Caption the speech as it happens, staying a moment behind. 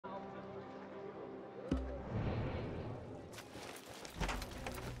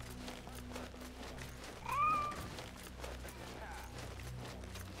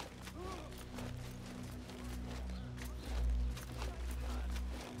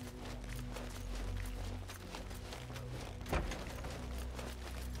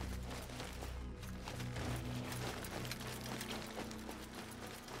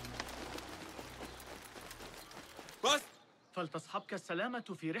فلتصحبك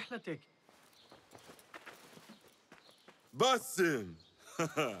السلامة في رحلتك. Basim!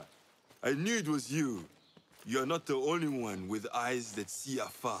 I knew it was you. You're not the only one with eyes that see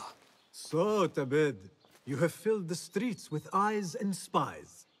afar. So, Tabed, you have filled the streets with eyes and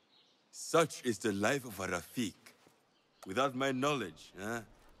spies. Such is the life of a Rafiq. Without my knowledge,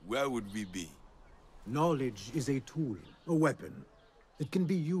 where would we be? Knowledge is a tool, a weapon. It can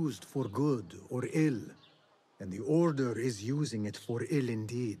be used for good or ill. And the Order is using it for ill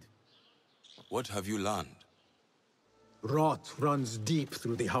indeed. What have you learned? Rot runs deep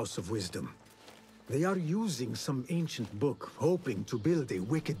through the House of Wisdom. They are using some ancient book, hoping to build a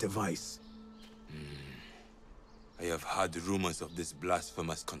wicked device. I have heard rumors of this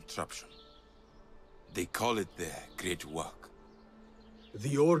blasphemous contraption. They call it their great work.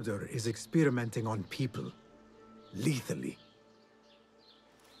 The Order is experimenting on people, lethally.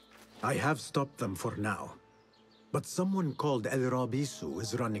 I have stopped them for now. But someone called El Rabisu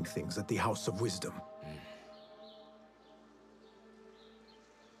is running things at the House of Wisdom.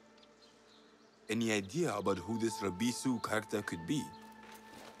 Any idea about who this Rabisu character could be?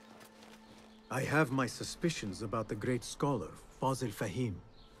 I have my suspicions about the great scholar, Fazil Fahim.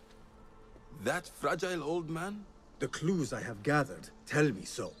 That fragile old man? The clues I have gathered tell me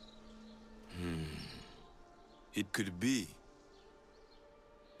so. It could be.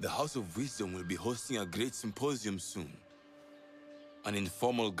 The House of Wisdom will be hosting a great symposium soon. An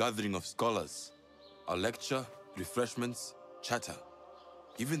informal gathering of scholars. A lecture, refreshments, chatter.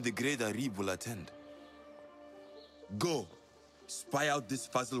 Even the great Arib will attend. Go, spy out this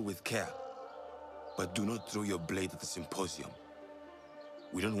puzzle with care. But do not throw your blade at the symposium.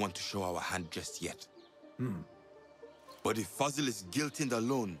 We don't want to show our hand just yet. But if Fazil is guilty and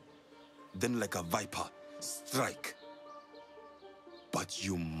alone, then like a viper, strike. But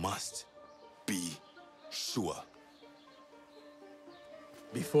you must be sure.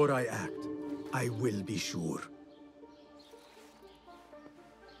 Before I act, I will be sure.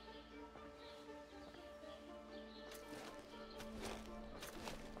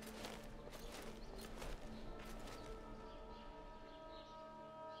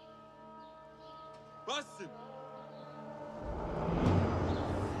 Basim!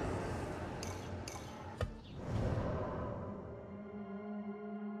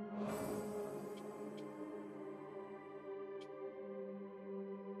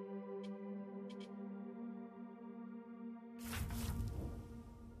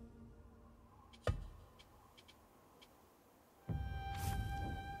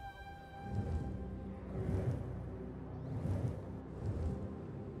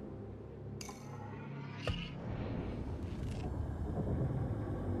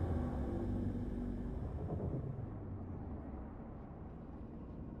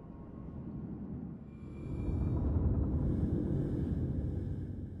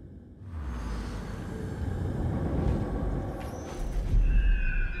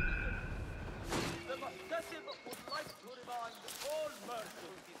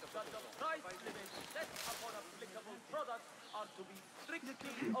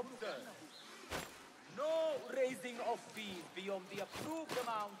 No raising of fees beyond the approved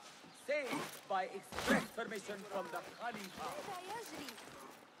amount, save by express permission from the Khalifa.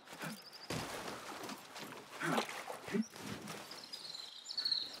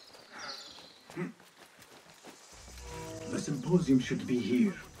 The symposium should be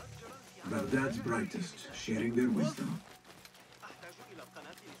here. Baghdad's brightest, sharing their wisdom.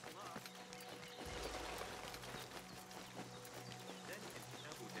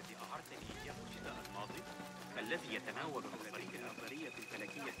 الذي يتناول النظرية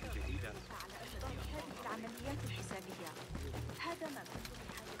الفلكية الجديدة العمليات الحسابية. هذا ما كنت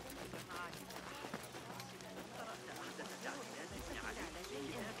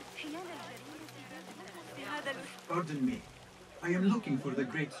Pardon me. I am looking for the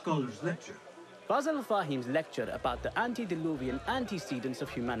great scholar's lecture. Fazl Fahim's lecture about the antediluvian antecedents of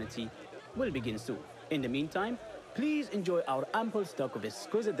humanity will begin soon. In the meantime, please enjoy our ample stock of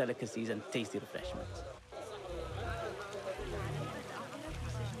exquisite delicacies and tasty refreshments.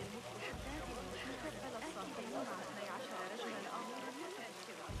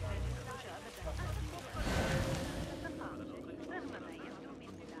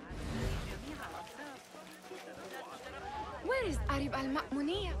 Where is Arib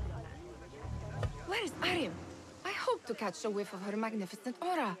al-Ma'muniyah? Where is Arib? I hope to catch a whiff of her magnificent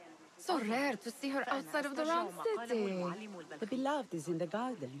aura. So rare to see her outside of the round city. The beloved is in the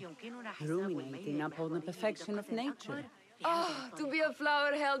garden, ruminating upon the perfection of nature. Oh, to be a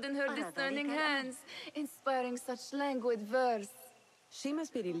flower held in her discerning hands, inspiring such languid verse. She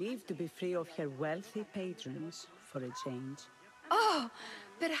must be relieved to be free of her wealthy patrons. for a change. Oh,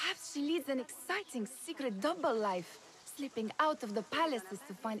 perhaps she leads an exciting secret double life, slipping out of the palaces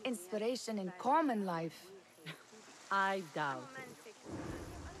to find inspiration in common life. I doubt it.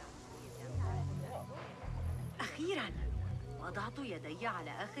 أخيراً وضعت يدي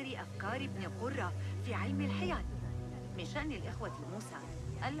على آخر أفكار ابن قرة في علم الحيل. من شأن الإخوة موسى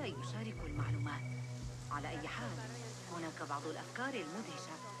ألا يشاركوا المعلومات. على أي حال هناك بعض الأفكار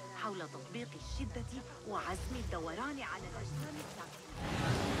المدهشة حول تطبيق الشدة وعزم الدوران على الأجسام الساكنة.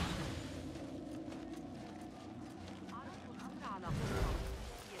 عرضت الأمر على قرة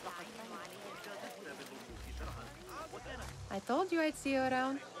يتقدم علي I told you I'd see you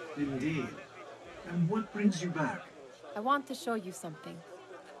around. Indeed. And what brings you back? I want to show you something.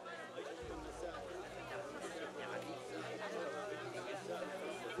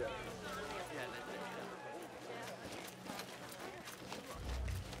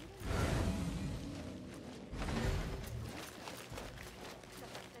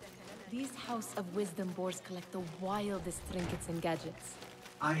 These House of Wisdom boars collect the wildest trinkets and gadgets.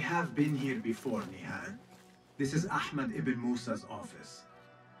 I have been here before, Nihal. This is Ahmed ibn Musa's office.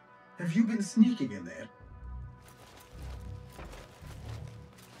 Have you been sneaking in there?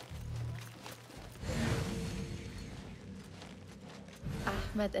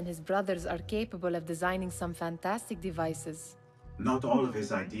 Ahmed and his brothers are capable of designing some fantastic devices. Not all of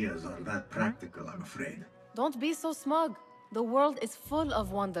his ideas are that practical, I'm afraid. Don't be so smug. The world is full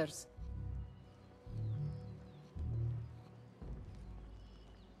of wonders.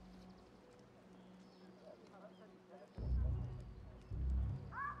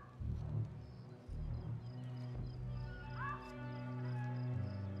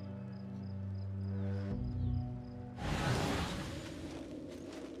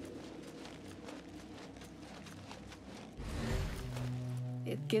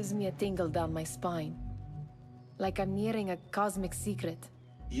 It gives me a tingle down my spine. Like I'm nearing a cosmic secret.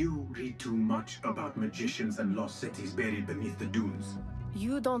 You read too much about magicians and lost cities buried beneath the dunes.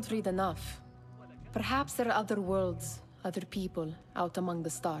 You don't read enough. Perhaps there are other worlds, other people, out among the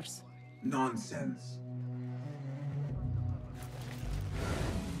stars. Nonsense.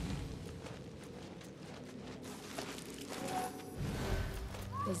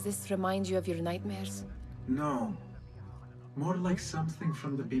 Does this remind you of your nightmares? No. More like something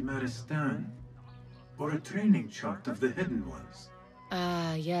from the Bimaristan. Or a training chart of the Hidden Ones.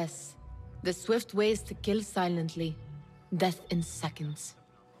 Ah, yes. The swift ways to kill silently. Death in seconds.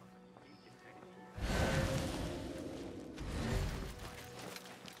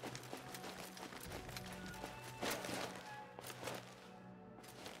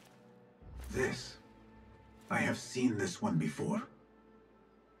 This. I have seen this one before.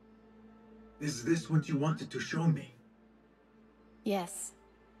 Is this what you wanted to show me? Yes.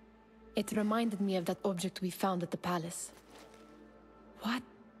 It reminded me of that object we found at the palace. What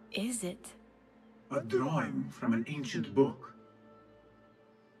is it? A drawing from an ancient book.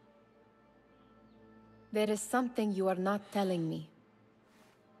 There is something you are not telling me.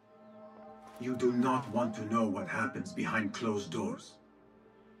 You do not want to know what happens behind closed doors.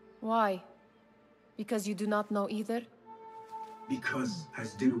 Why? Because you do not know either? Because,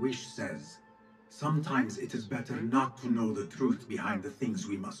 as Dirwish says, sometimes it is better not to know the truth behind the things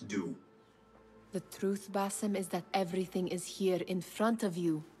we must do. The truth, Basim, is that everything is here in front of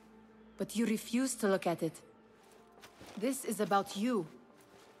you. But you refuse to look at it. This is about you.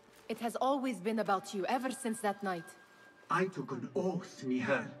 It has always been about you, ever since that night. I took an oath,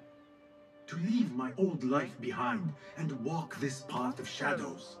 Nihal, to leave my old life behind and walk this path of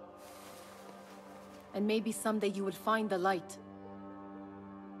shadows. And maybe someday you will find the light.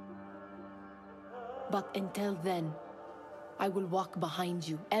 But until then, I will walk behind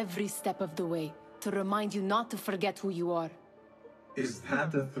you every step of the way to remind you not to forget who you are. Is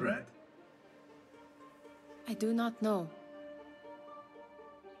that a threat? I do not know.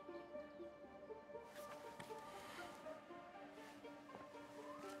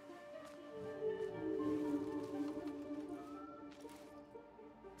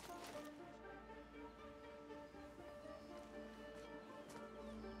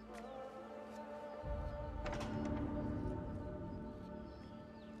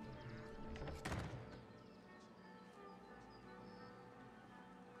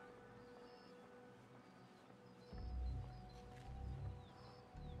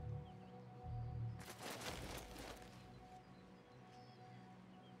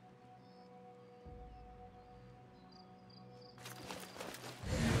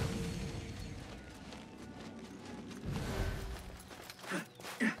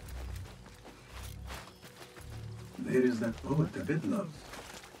 There is that poet David loves.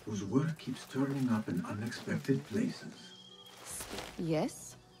 whose work keeps turning up in unexpected places.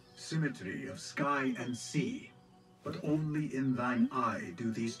 Yes? Symmetry of sky and sea, but only in thine eye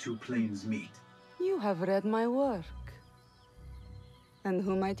do these two planes meet. You have read my work. And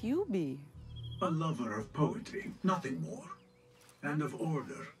who might you be? A lover of poetry, nothing more. And of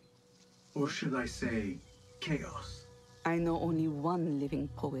order. Or should I say, chaos. I know only one living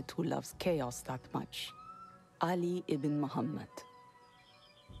poet who loves chaos that much. Ali ibn Muhammad.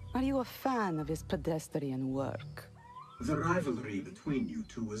 Are you a fan of his pedestrian work? The rivalry between you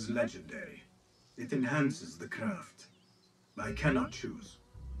two is legendary. It enhances the craft. I cannot choose.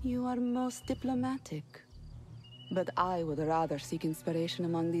 You are most diplomatic. But I would rather seek inspiration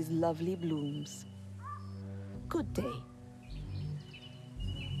among these lovely blooms. Good day.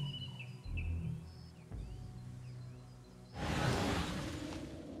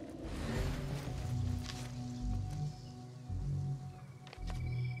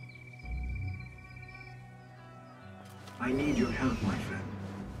 I need your help, my friend.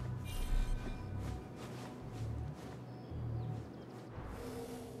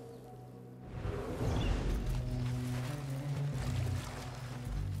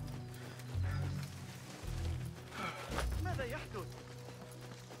 ماذا يحدث؟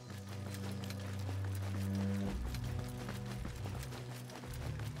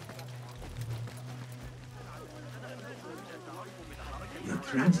 Your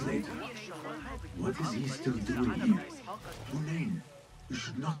translator? What is he still doing here? Hunain, you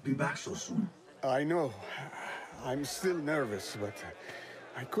should not be back so soon. I know. I'm still nervous, but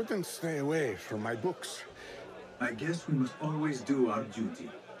I couldn't stay away from my books. I guess we must always do our duty.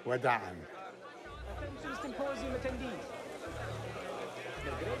 Wada'an. Attention symposium attendees.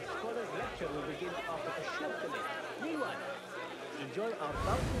 The great scholar's lecture will begin after a short delay. Meanwhile, enjoy our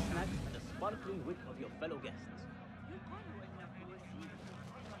bounty snacks and the sparkling wit of your fellow guests.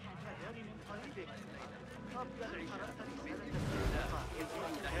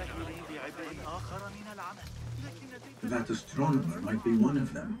 That astronomer might be one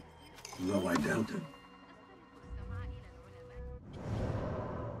of them, though I doubt it.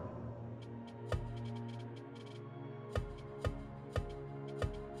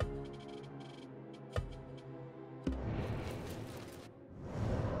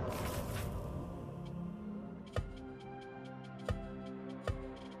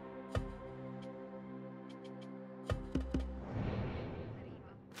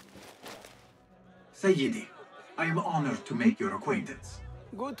 Sayyidi, I am honored to make your acquaintance.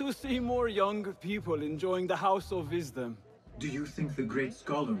 Good to see more young people enjoying the House of Wisdom. Do you think the great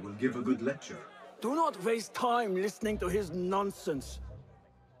scholar will give a good lecture? Do not waste time listening to his nonsense.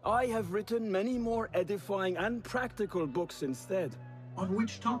 I have written many more edifying and practical books instead. On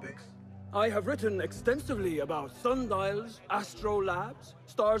which topics? I have written extensively about sundials, astrolabes,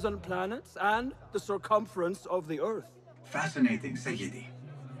 stars and planets, and the circumference of the Earth. Fascinating, Sayyidi.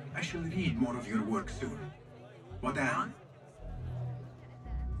 I shall read more of your work soon. Wada'an?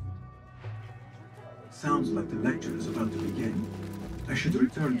 Sounds like the lecture is about to begin. I should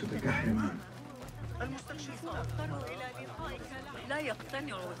return to the Kahraman. لا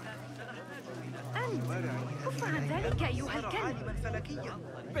يقتنعون. أنت كف عن ذلك أيها الكلب. فلكيا.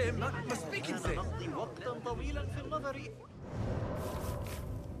 مسبيك سنقضي وقتا طويلا في النظر.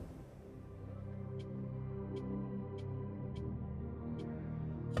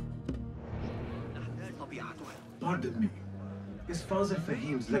 Pardon me. Is Fazil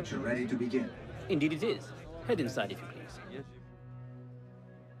Fahim's lecture ready to begin? Indeed it is. Head inside if you please.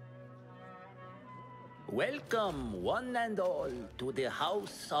 Welcome, one and all, to the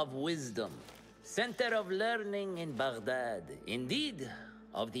House of Wisdom, center of learning in Baghdad, indeed,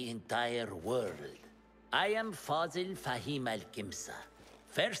 of the entire world. I am Fazil Fahim al-Kimsa,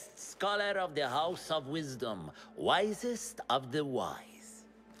 first scholar of the House of Wisdom, wisest of the wise.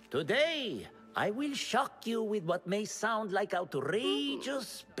 Today, I will shock you with what may sound like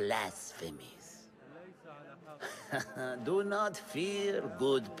outrageous blasphemies. Do not fear,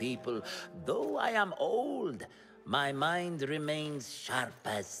 good people. Though I am old, my mind remains sharp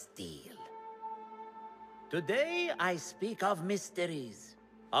as steel. Today I speak of mysteries,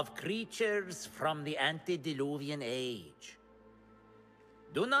 of creatures from the antediluvian age.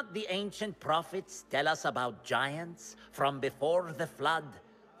 Do not the ancient prophets tell us about giants from before the flood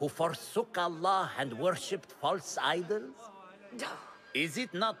who forsook Allah and worshipped false idols? Is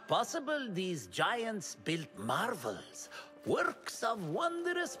it not possible these giants built marvels, works of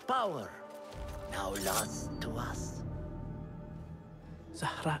wondrous power, now lost to us?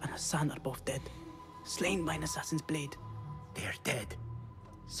 Zahra and Hassan are both dead, slain by an assassin's blade. They're dead.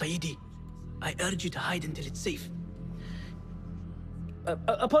 Sayyidi, I urge you to hide until it's safe.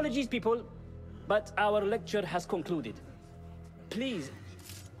 Apologies, people, but our lecture has concluded. Please,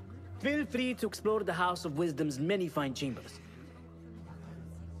 feel free to explore the House of Wisdom's many fine chambers.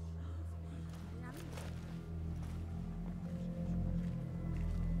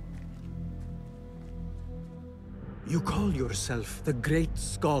 You call yourself the Great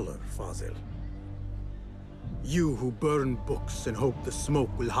Scholar, Fazil. You who burn books and hope the smoke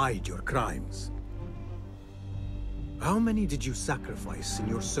will hide your crimes. How many did you sacrifice in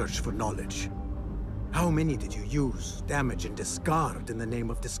your search for knowledge? How many did you use, damage, and discard in the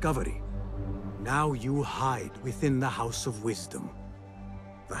name of discovery? Now you hide within the House of Wisdom.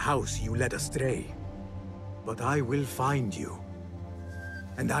 The house you led astray. But I will find you.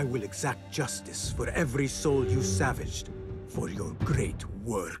 And I will exact justice for every soul you savaged for your great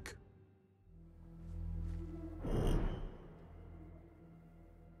work.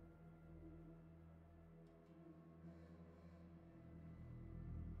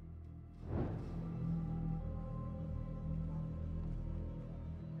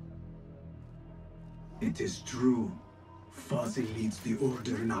 It is true. Fazil leads the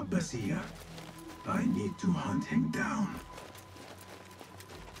Order in Abbasiyah. I need to hunt him down.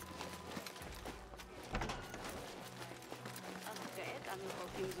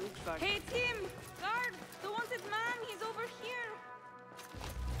 Hey, team! Guard! The wanted man! He's over here!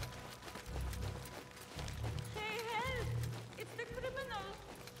 Hey, help! It's the criminal!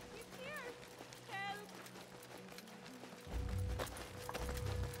 He's here! Help!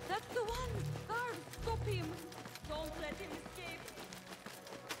 That's the one! Guard! Stop him! Don't let him escape!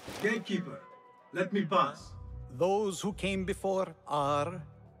 Gatekeeper, let me pass. Those who came before are...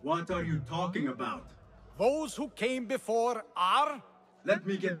 What are you talking about? Those who came before are... Let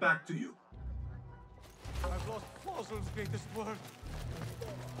me get back to you. I've lost Fazil's greatest word.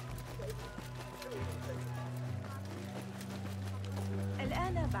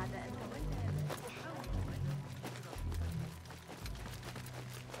 الآن بعد أن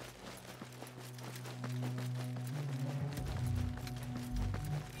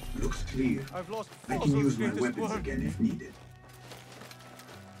Looks clear. I've lost I can Fazil's use my greatest weapons word. again if needed.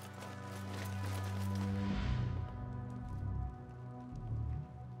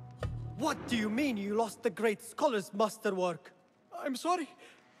 What do you mean you lost the great scholar's masterwork? I'm sorry.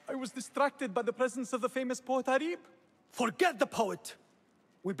 I was distracted by the presence of the famous poet Arib. Forget the poet!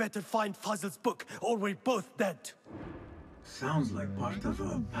 We better find Fazil's book, or we're both dead. Sounds like part of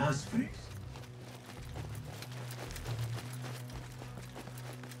a passphrase.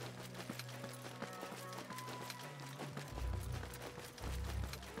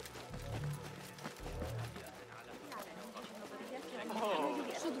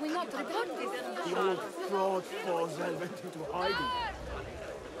 Should we not report this? The old fraud Fazil went into hiding.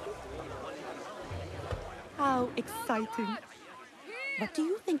 How exciting. What do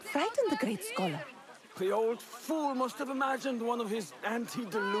you think frightened the great scholar? The old fool must have imagined one of his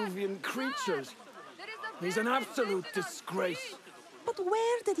antediluvian creatures. He's an absolute disgrace. But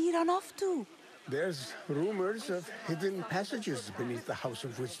where did he run off to? There's rumors of hidden passages beneath the House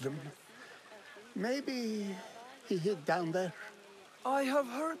of Wisdom. Maybe he hid down there. I have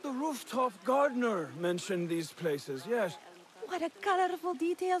heard the rooftop gardener mention these places, yes. What a colorful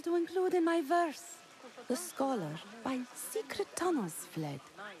detail to include in my verse. The scholar by secret tunnels fled,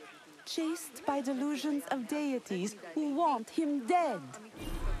 chased by delusions of deities who want him dead.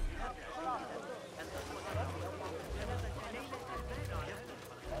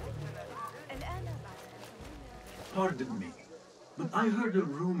 Pardon me, but I heard a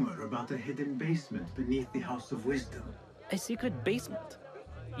rumor about a hidden basement beneath the House of Wisdom. A secret basement?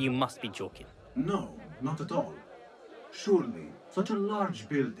 You must be joking. No, not at all. Surely, such a large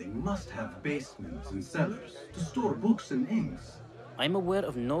building must have basements and cellars to store books and inks. I'm aware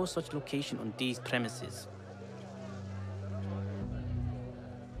of no such location on these premises.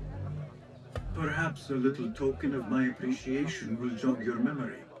 Perhaps a little token of my appreciation will jog your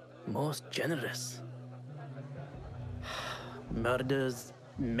memory. Most generous. Murders,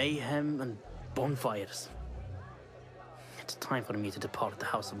 mayhem, and bonfires. It's time for me to depart the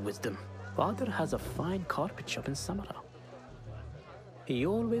House of Wisdom. Father has a fine carpet shop in Samara. He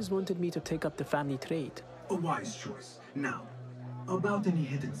always wanted me to take up the family trade. A wise choice. Now, about any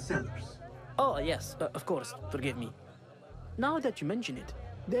hidden cellars? Oh, yes, of course, forgive me. Now that you mention it,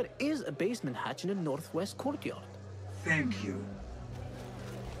 there is a basement hatch in the northwest courtyard. Thank you.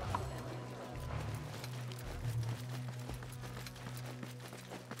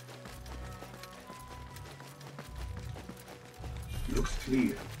 Looks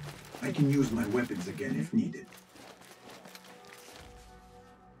clear. I can use my weapons again if needed.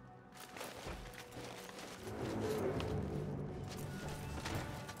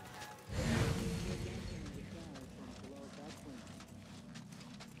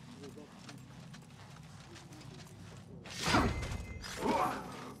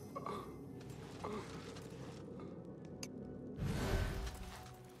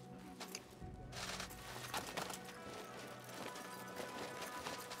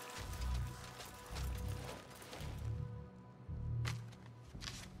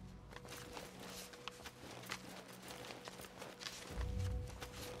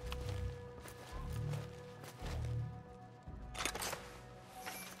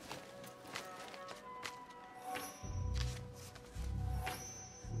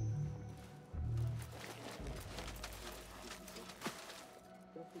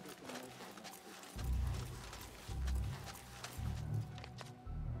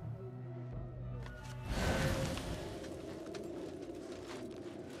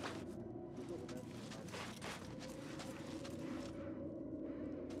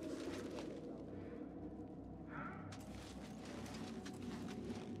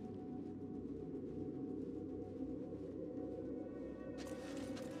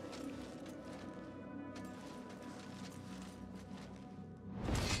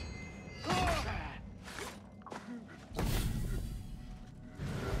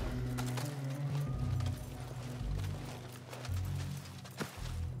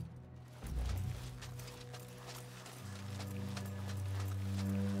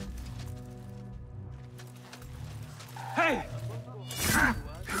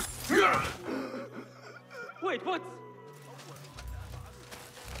 Wait, what?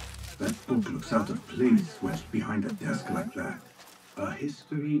 That book looks out of place wedged behind a desk like that. A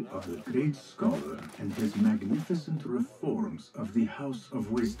history of the great scholar and his magnificent reforms of the House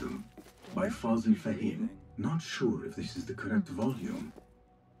of Wisdom by Fazil Fahim. Not sure if this is the correct volume.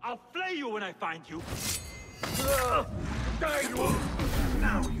 I'll flay you when I find you.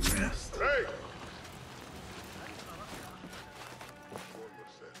 Now you rest. Hey!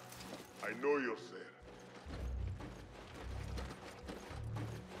 I know you're sad.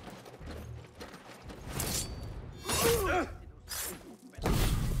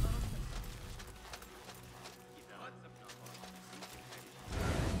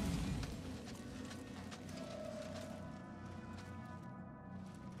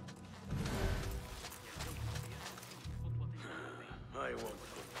 I won't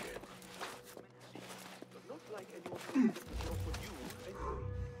forget. But not like anyone else for you anyway.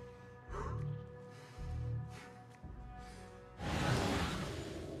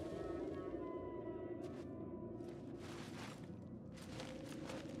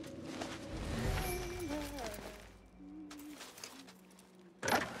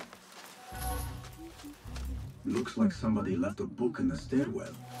 Looks like somebody left a book in the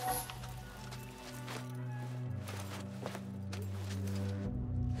stairwell.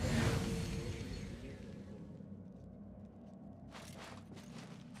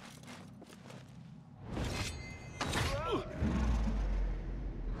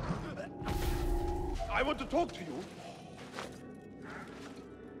 I want to talk to you.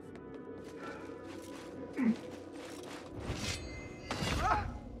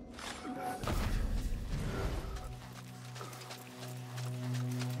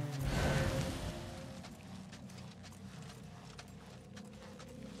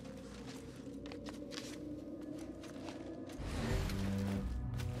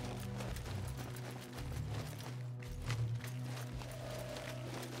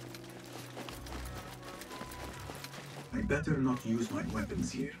 I better not use my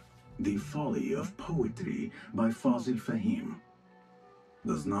weapons here. The Folly of Poetry by Fazil Fahim.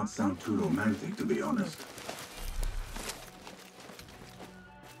 Does not sound too romantic, to be honest.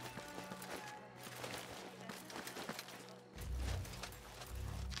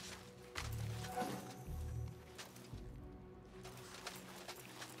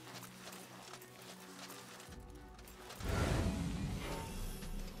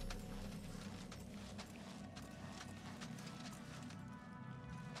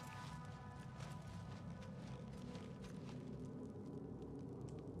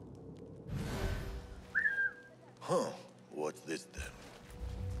 Huh. What's this then?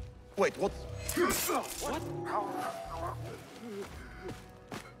 Wait, what's... What?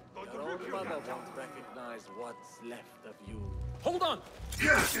 Your old mother won't recognize what's left of you. Hold on!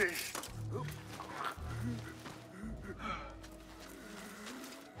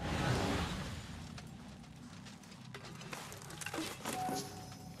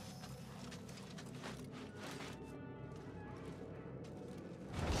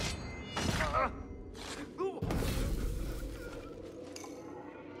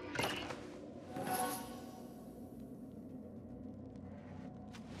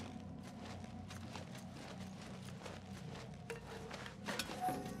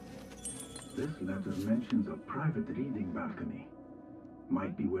 This letter mentions a private reading balcony.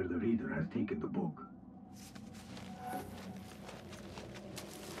 Might be where the reader has taken the book.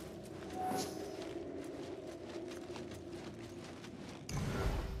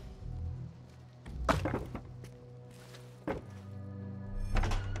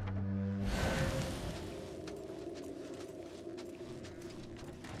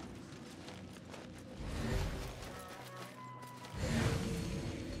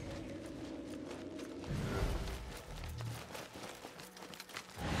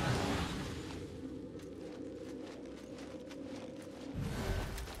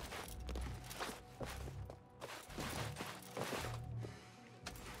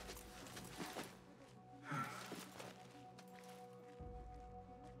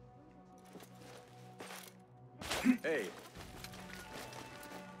 Hey.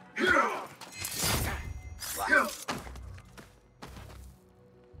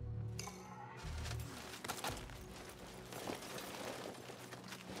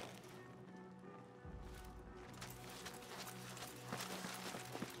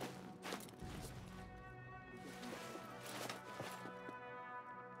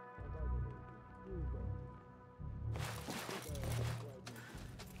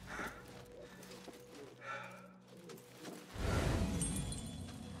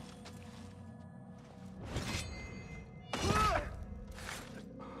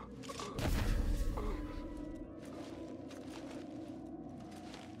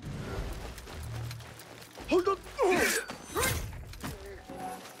 Hold on!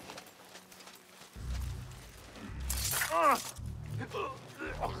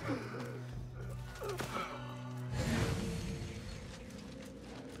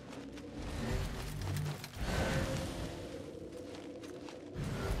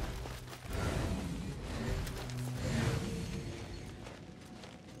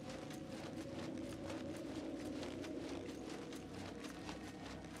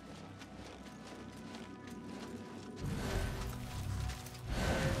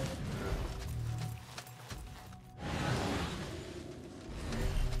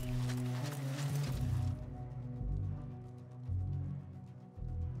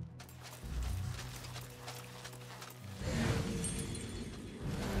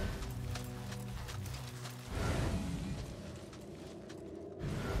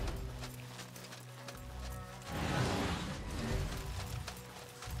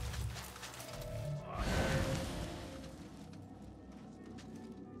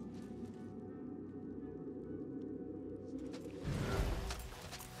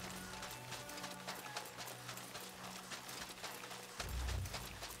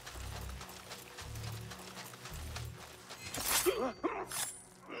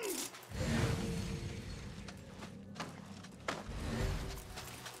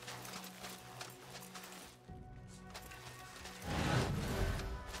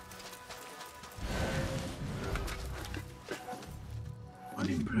 An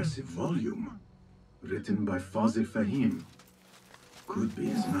impressive volume, written by Fazil Fahim. Could be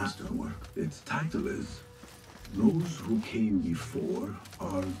his masterwork. Its title is Those Who Came Before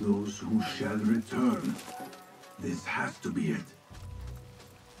Are Those Who Shall Return. This has to be it.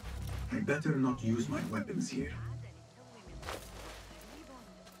 I better not use my weapons here.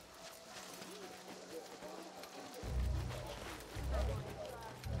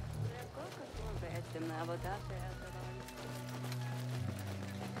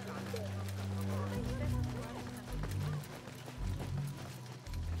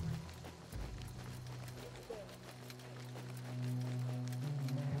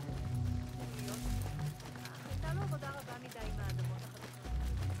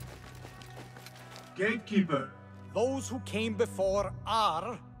 Gatekeeper! Those who came before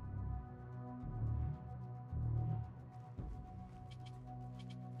are...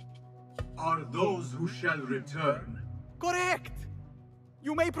 Are those who shall return. Correct!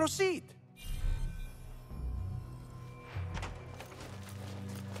 You may proceed.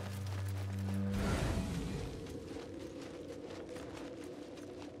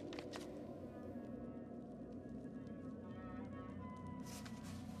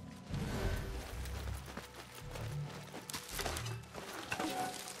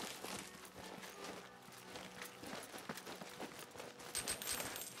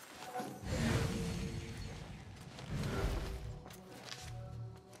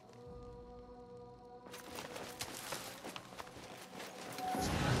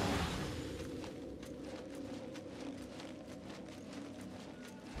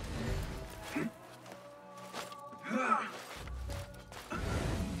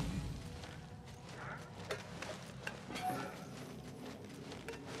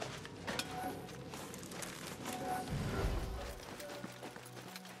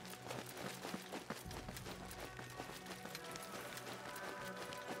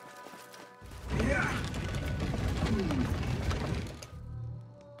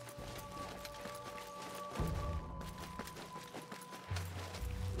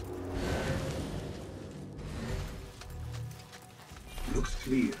 Looks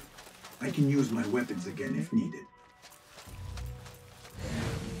clear. I can use my weapons again if needed.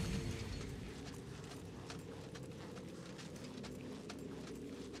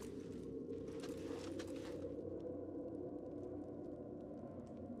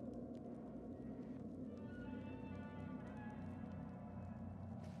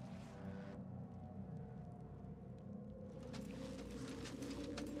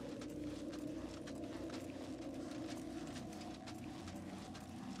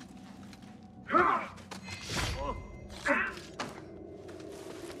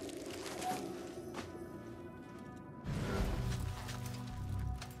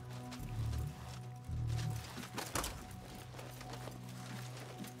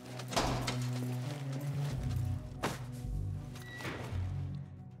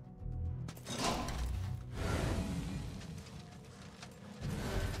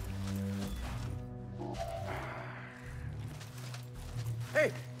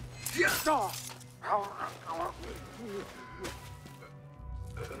 Hey! Stop!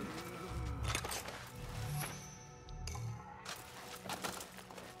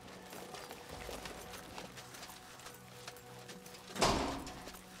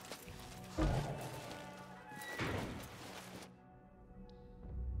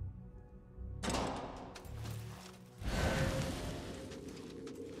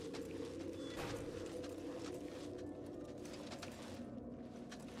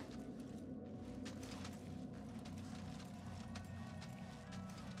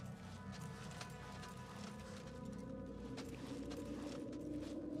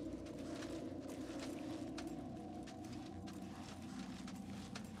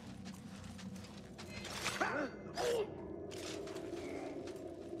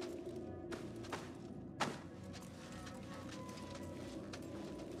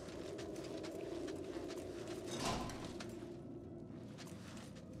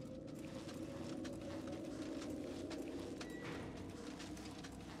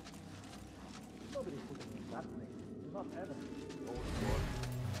 not enemies.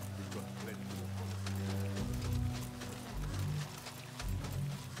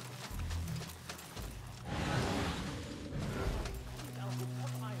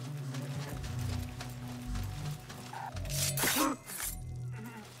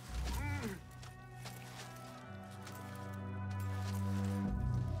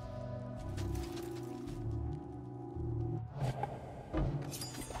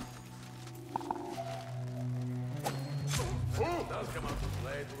 Come out to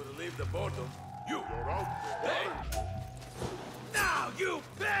play, we will leave the boredom. You're out. Hey! Now you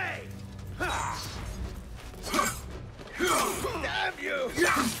pay! Damn you!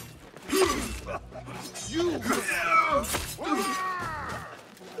 You!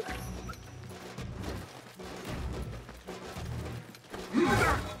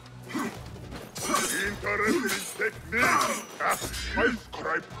 Interesting technique! I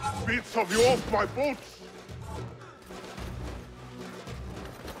scrape bits of you off my boots!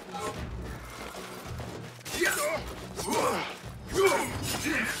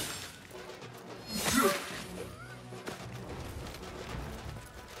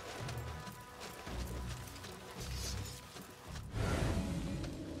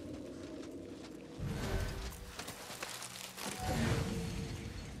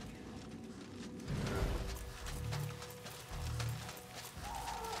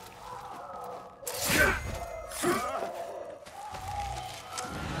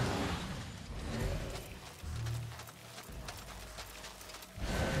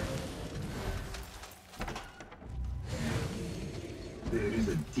 There is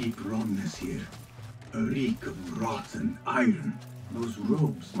a deep wrongness here. A reek of rotten iron. Those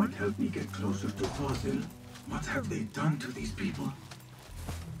robes might help me get closer to Fazil. What have they done to these people?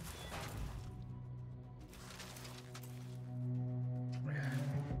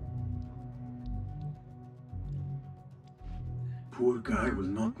 Poor guy will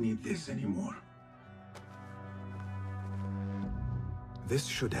not need this anymore. This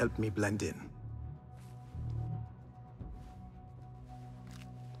should help me blend in.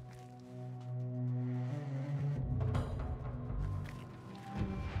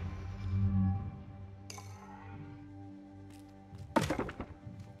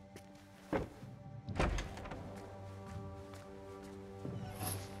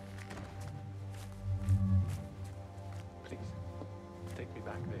 Take me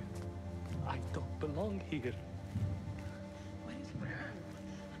back there. I don't belong here. It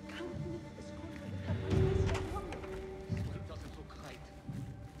doesn't look right.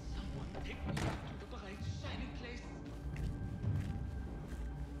 Someone take me back to the bright, shining place.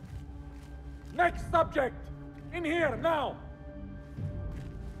 Next subject! In here, now!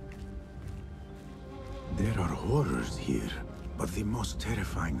 There are horrors here, but the most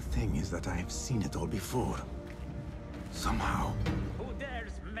terrifying thing is that I have seen it all before. Somehow. Who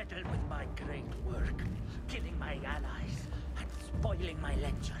dares meddle with my great work, killing my allies and spoiling my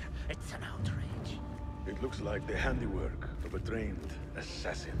lecture? It's an outrage. It looks like the handiwork of a trained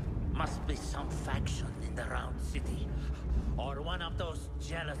assassin. Must be some faction in the Round City, or one of those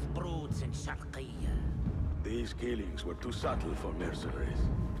jealous broods in Sharqiyya. These killings were too subtle for mercenaries.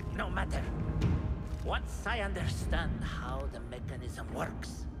 No matter. Once I understand how the mechanism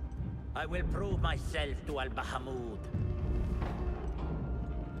works, I will prove myself to Al-Bahamud.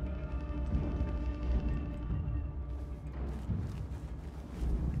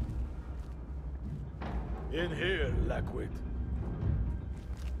 In here, Lackwit.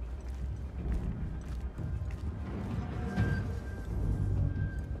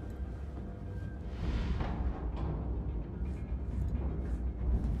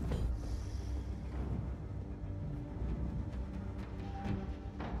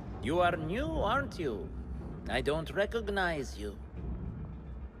 You are new, aren't you? I don't recognize you.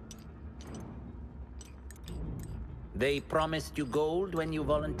 They promised you gold when you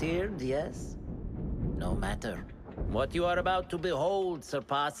volunteered, yes? No matter. What you are about to behold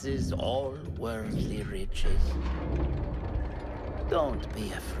surpasses all worldly riches. Don't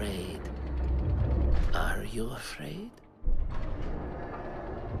be afraid. Are you afraid?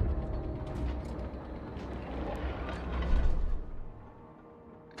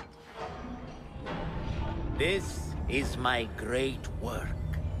 This is my great work.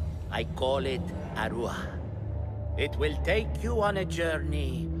 I call it Arua. It will take you on a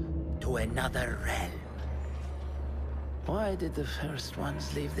journey to another realm. Why did the first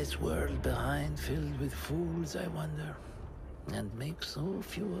ones leave this world behind, filled with fools, I wonder, and make so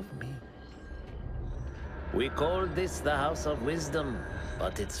few of me? We called this the House of Wisdom,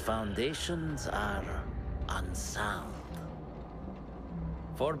 but its foundations are unsound.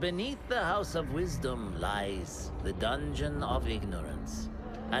 For beneath the House of Wisdom lies the Dungeon of Ignorance.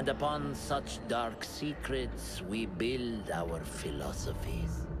 And upon such dark secrets, we build our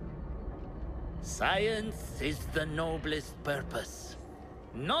philosophies. Science is the noblest purpose.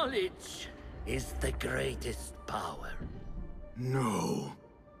 Knowledge is the greatest power. No.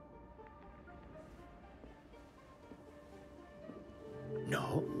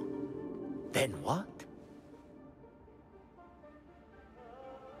 No? Then what?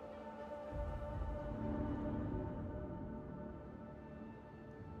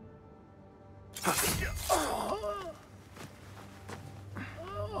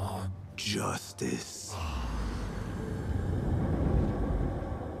 Justice.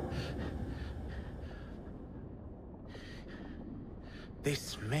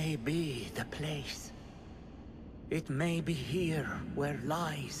 This may be the place. It may be here where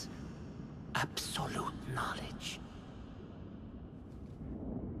lies absolute knowledge.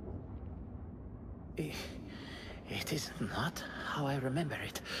 It is not how I remember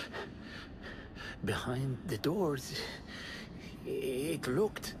it. Behind the doors, it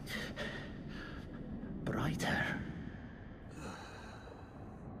looked brighter.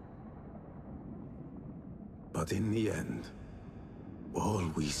 But in the end, all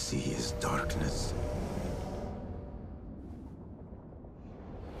we see is darkness.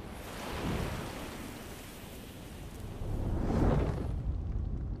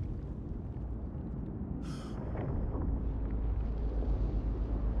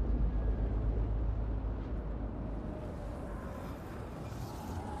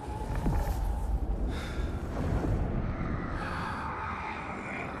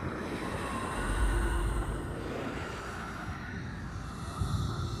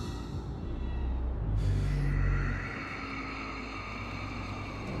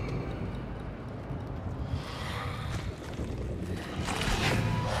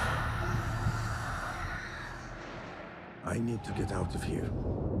 I need to get out of here.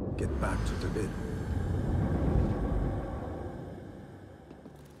 Get back to the bin.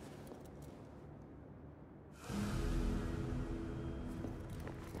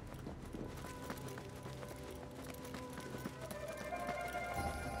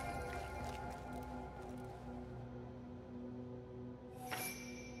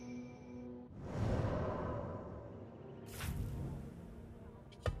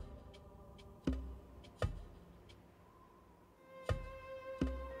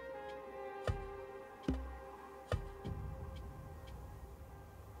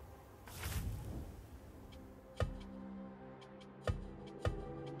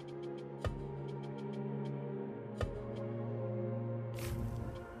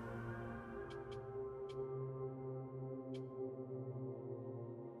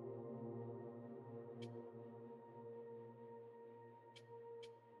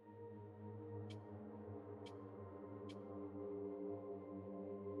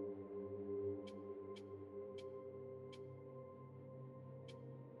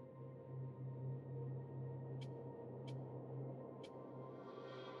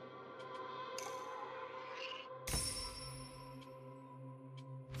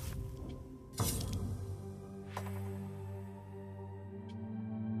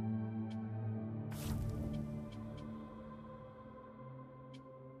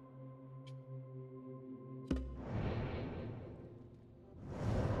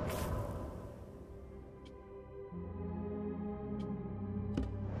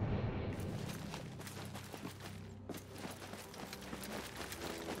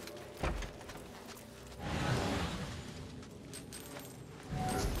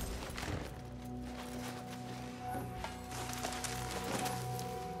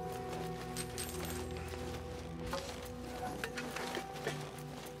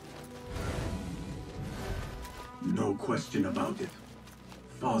 No question about it.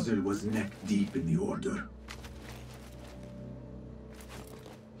 Fazil was neck deep in the Order.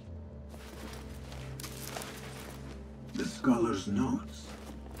 The Scholar's notes.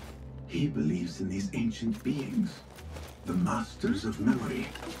 He believes in these ancient beings, the Masters of Memory.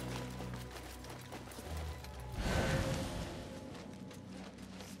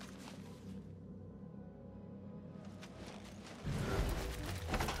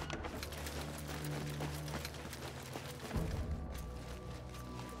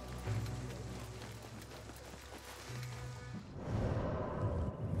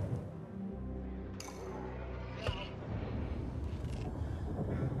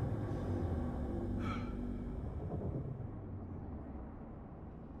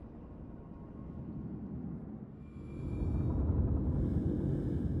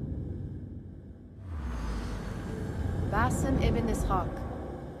 Basim ibn Ishaq,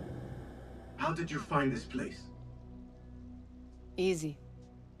 How did you find this place? Easy.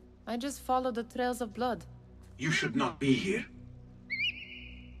 I just follow the trails of blood. You should not be here.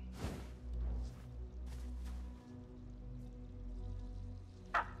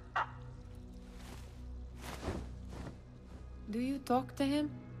 Do you talk to him?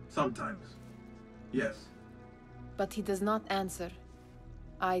 Sometimes. Yes. But he does not answer.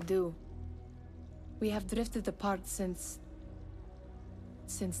 I do. We have drifted apart since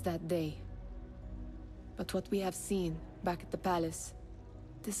that day. But what we have seen back at the palace,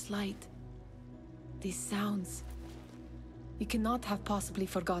 this light, these sounds, you cannot have possibly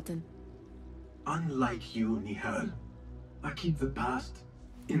forgotten. Unlike you, Nihal, I keep the past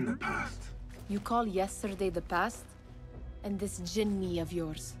in the past. You call yesterday the past? And this jinni of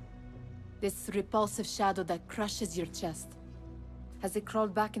yours, this repulsive shadow that crushes your chest, has it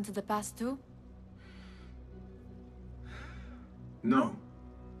crawled back into the past too? No.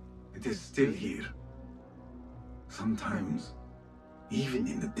 It is still here. Sometimes, even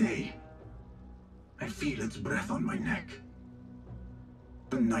in the day, I feel its breath on my neck.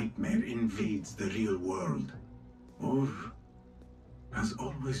 The nightmare invades the real world, or has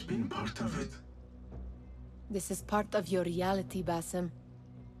always been part of it. This is part of your reality, Basim.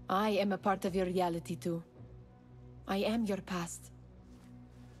 I am a part of your reality too. I am your past.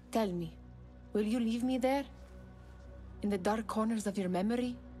 Tell me, will you leave me there? In the dark corners of your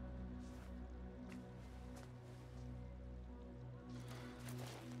memory?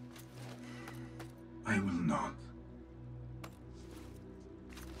 I will not.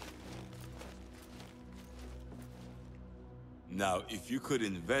 Now, if you could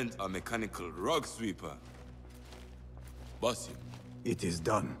invent a mechanical rug sweeper, Basim. It is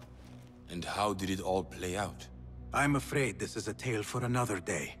done. And how did it all play out? I'm afraid this is a tale for another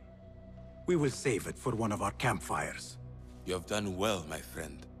day. We will save it for one of our campfires. You have done well, my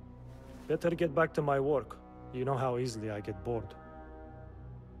friend. Better get back to my work. You know how easily I get bored.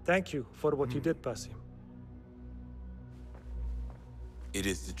 Thank you for what you did, Basim. It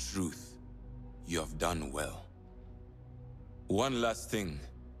is the truth. You have done well. One last thing.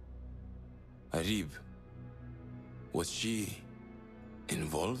 Arib, was she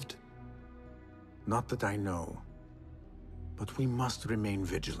involved? Not that I know. But we must remain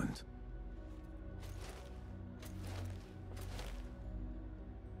vigilant.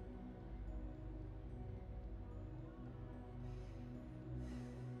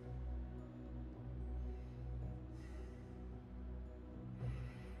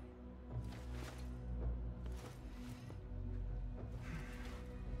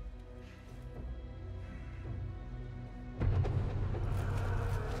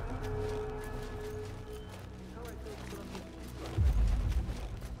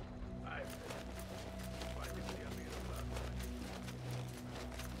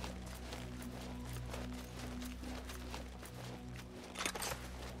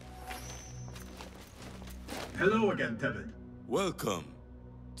 Hello again, Tebet. Welcome.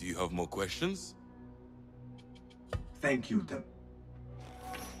 Do you have more questions? Thank you, Tebet.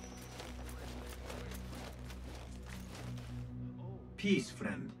 Peace,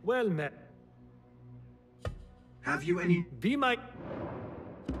 friend. Well met. Have you any... Be my...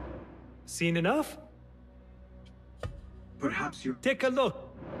 Seen enough? Perhaps you... Take a look.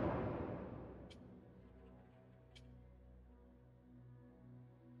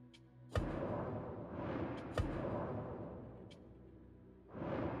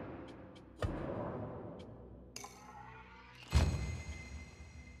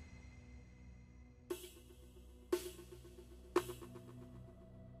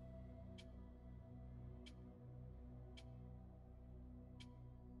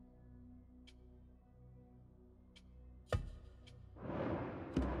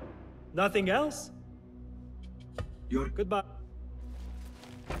 Nothing else? You're... Goodbye.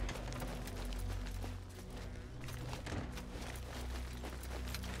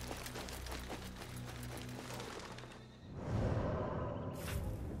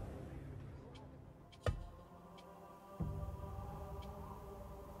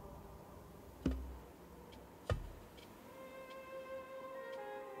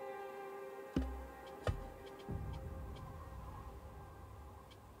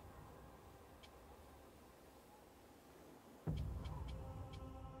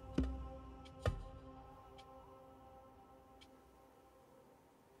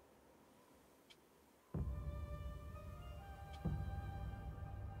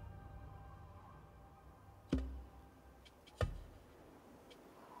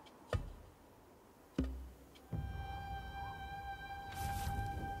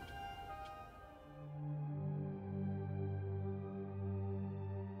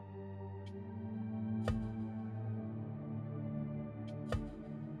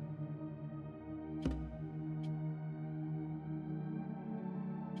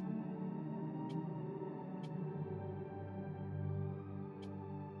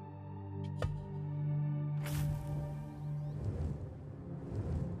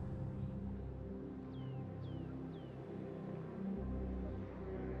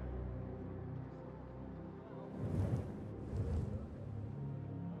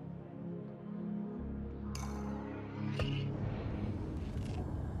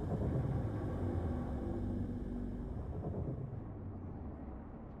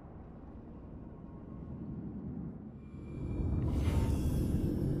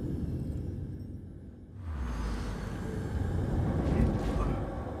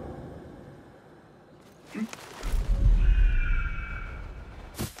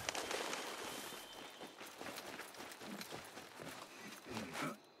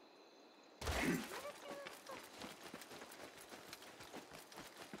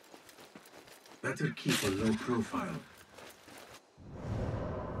 better keep a low profile.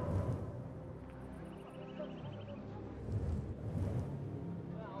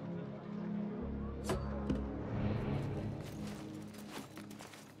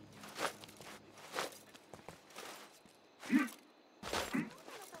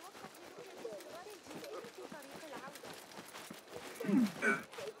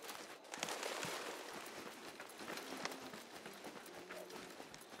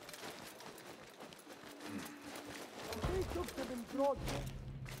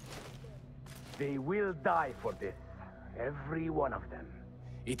 They will die for this. Every one of them.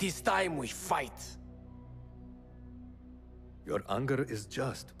 It is time we fight. Your anger is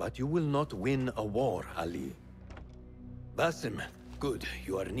just, but you will not win a war, Ali. Basim, good,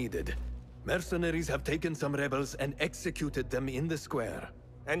 you are needed. Mercenaries have taken some rebels and executed them in the square.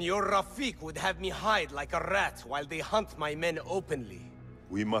 And your Rafiq would have me hide like a rat while they hunt my men openly.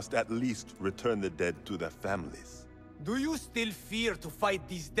 We must at least return the dead to their families. Do you still fear to fight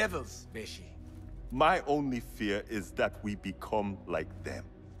these devils, Beshi? My only fear is that we become like them.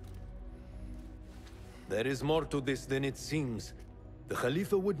 There is more to this than it seems. The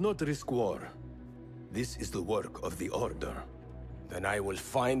Khalifa would not risk war. This is the work of the Order. Then I will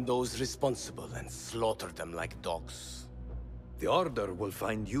find those responsible and slaughter them like dogs. The Order will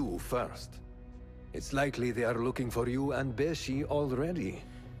find you first. It's likely they are looking for you and Beshi already.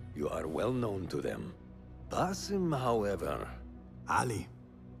 You are well known to them. Basim, however... Ali,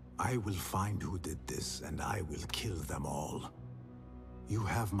 I will find who did this, and I will kill them all. You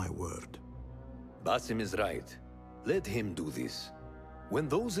have my word. Basim is right. Let him do this. When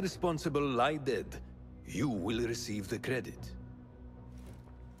those responsible lie dead, you will receive the credit.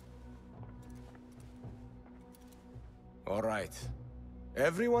 All right.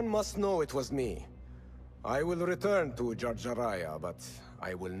 Everyone must know it was me. I will return to Jarjaraya, but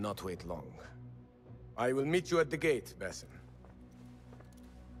I will not wait long. I will meet you at the gate, Basim.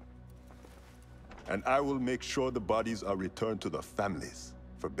 And I will make sure the bodies are returned to the families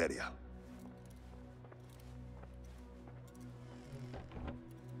for burial.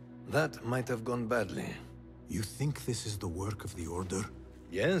 That might have gone badly. You think this is the work of the Order?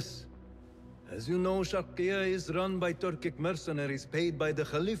 Yes. As you know, Sharqiya is run by Turkic mercenaries paid by the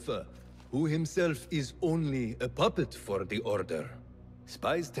Khalifa, who himself is only a puppet for the Order.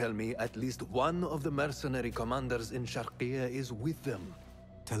 Spies tell me at least one of the mercenary commanders in Sharqiya is with them.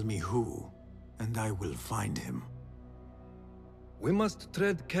 Tell me who, and I will find him. We must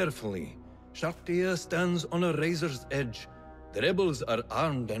tread carefully. Sharqiya stands on a razor's edge. The rebels are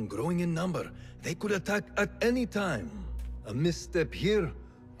armed and growing in number. They could attack at any time. A misstep here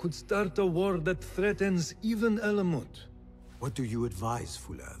could start a war that threatens even Alamut. What do you advise,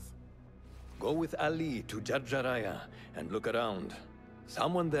 Fulad? Go with Ali to Jarjaraya and look around.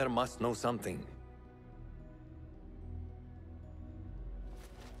 Someone there must know something.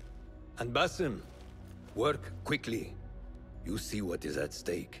 And Basim, work quickly. You see what is at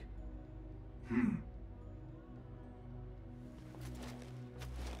stake.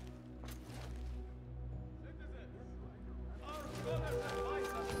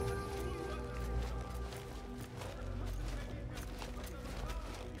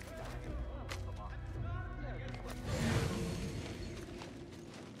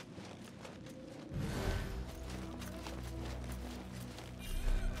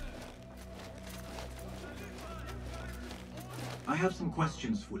 I have some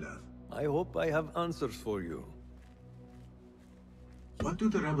questions, Fulad. I hope I have answers for you. What do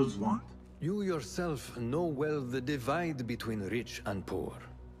the rebels want? You yourself know well the divide between rich and poor.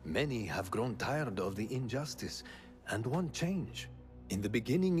 Many have grown tired of the injustice and want change. In the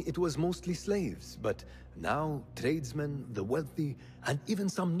beginning, it was mostly slaves, but now tradesmen, the wealthy, and even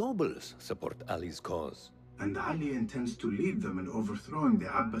some nobles support Ali's cause. And Ali intends to lead them in overthrowing the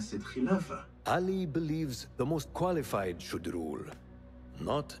Abbasid Khilafah. Ali believes the most qualified should rule,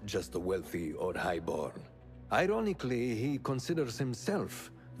 not just the wealthy or highborn. Ironically, he considers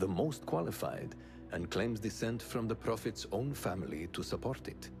himself the most qualified and claims descent from the Prophet's own family to support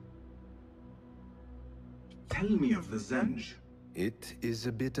it. Tell me of the Zenj. It is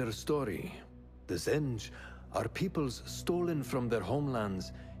a bitter story. The Zenj are peoples stolen from their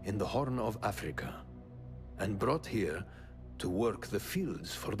homelands in the Horn of Africa and brought here to work the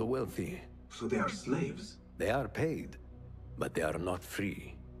fields for the wealthy. So they are slaves? They are paid, but they are not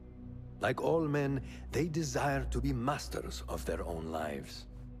free. Like all men, they desire to be masters of their own lives.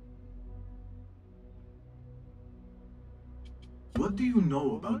 What do you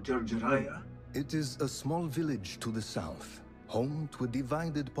know about Jarjaraya? It is a small village to the south, home to a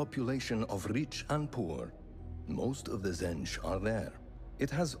divided population of rich and poor. Most of the Zenj are there. it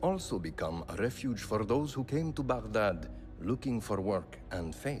has also become a refuge for those who came to Baghdad looking for work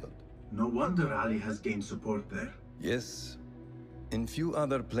and failed. No wonder Ali has gained support there. Yes. In few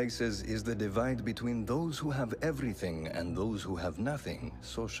other places is the divide between those who have everything and those who have nothing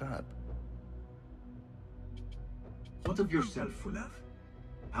so sharp. What of yourself, Fulav?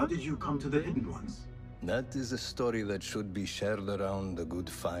 How did you come to the Hidden Ones? That is a story that should be shared around a good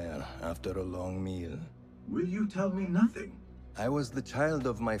fire after a long meal. Will you tell me nothing? I was the child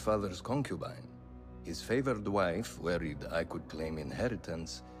of my father's concubine. His favored wife, worried I could claim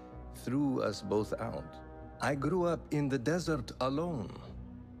inheritance, threw us both out. I grew up in the desert alone.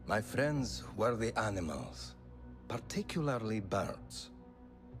 My friends were the animals, particularly birds.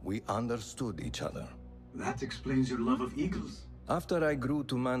 We understood each other. That explains your love of eagles. After I grew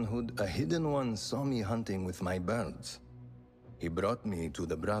to manhood, a hidden one saw me hunting with my birds. He brought me to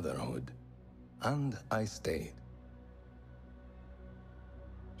the Brotherhood, and I stayed.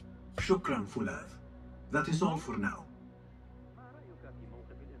 Shukran, Fulav. That is all for now.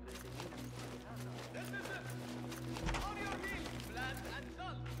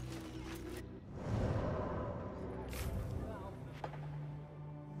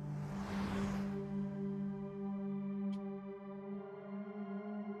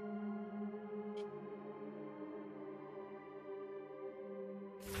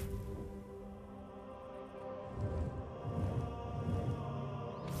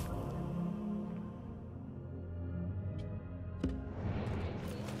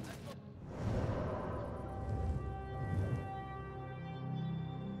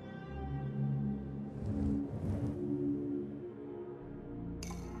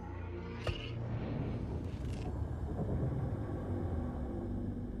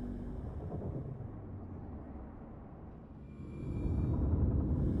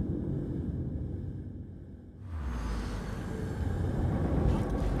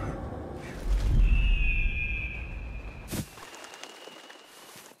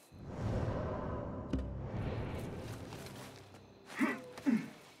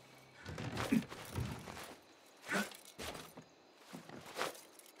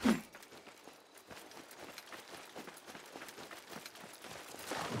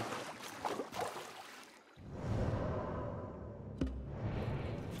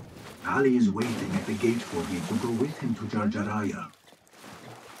 Ali is waiting at the gate for me to go with him to Jarjaraya.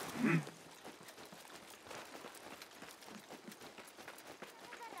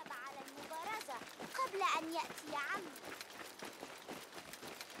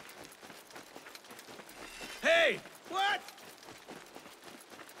 Hey! What?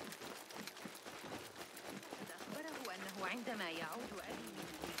 أخبره أنه عندما يعود أبي من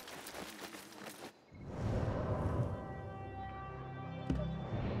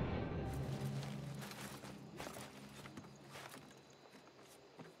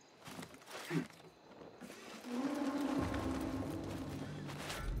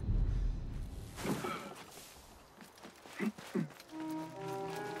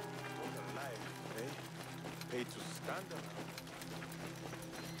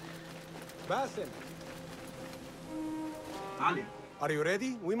Basim! Ali, Are you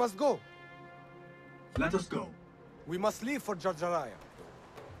ready? We must go. let us go. We must leave for Jarjaraya.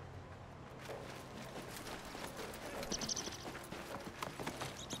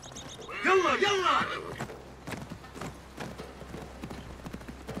 Yalla, yalla!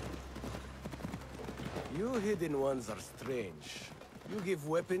 You hidden ones are strange. You give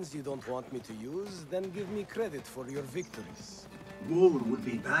weapons you don't want me to use, then give me credit for your victories. War would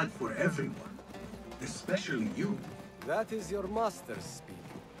be bad for everyone, especially you. That is your master speaking.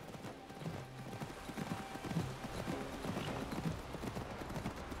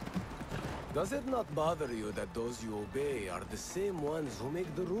 Does it not bother you that those you obey are the same ones who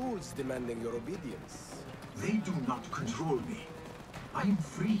make the rules demanding your obedience? They do not control me. I am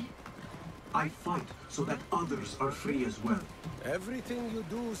free. I fight so that others are free as well. Everything you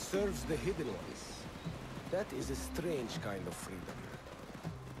do serves the Hidden Ones. That is a strange kind of freedom.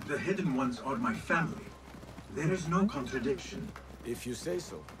 The Hidden Ones are my family. There is no contradiction. If you say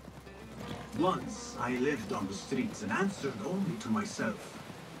so. Once, I lived on the streets and answered only to myself.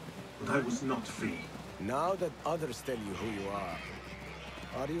 But I was not free. Now that others tell you who you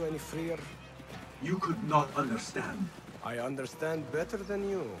are you any freer? You could not understand. I understand better than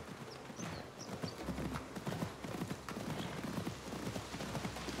you.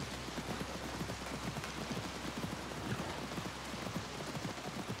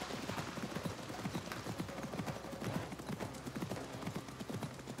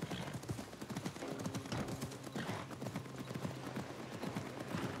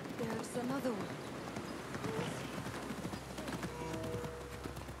 There's another one.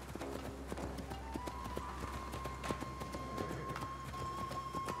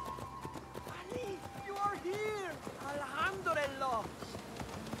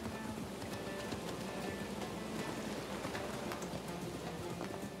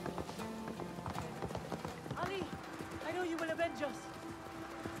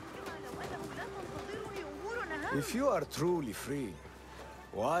 If you are truly free,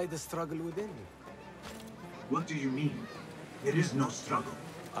 why the struggle within? What do you mean? There is no struggle.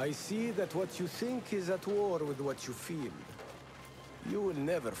 I see that what you think is at war with what you feel. You will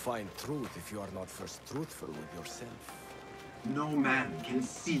never find truth if you are not first truthful with yourself. No man can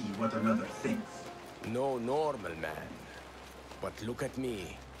see what another thinks. No normal man. But look at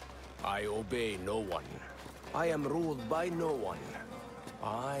me. I obey no one. I am ruled by no one.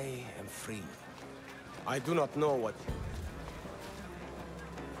 I am free. I do not know what...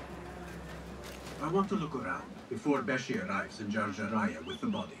 I want to look around before Beshi arrives in Jar Jaraya with the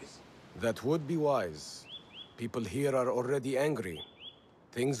bodies. That would be wise. People here are already angry.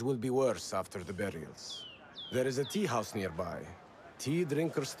 Things will be worse after the burials. There is a tea house nearby. Tea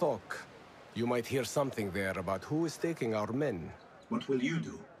drinkers talk. You might hear something there about who is taking our men. What will you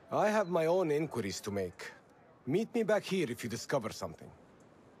do? I have my own inquiries to make. Meet me back here if you discover something.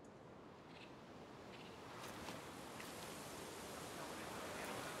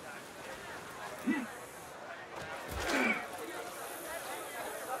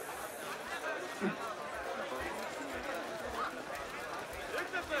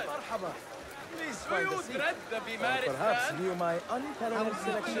 Perhaps view my unparalleled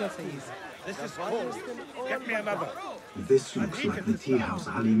selection of teas. This is cold. Get me another. This looks like the tea house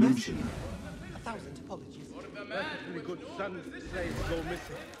Ali mentioned. 1,000 apologies. Perfectly good sons slaves go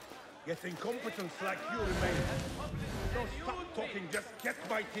missing. Yet incompetence like you remain. Don't stop talking, just get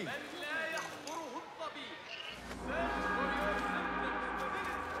my tea.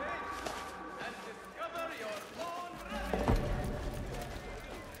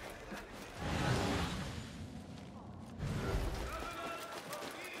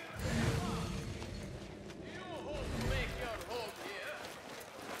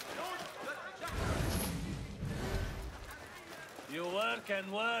 You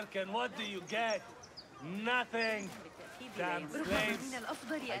work, and what do you get? Nothing. Damn slaves.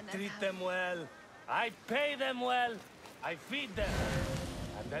 I treat them well. I pay them well. I feed them.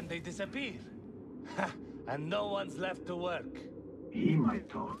 And then they disappear. And no one's left to work. He might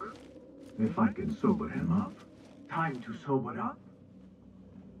talk. If I can sober him up. Time to sober up.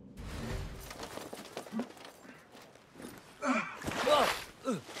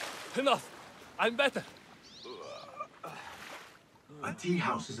 Enough. I'm better. A tea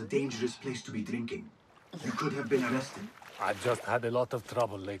house is a dangerous place to be drinking. You could have been arrested. I've just had a lot of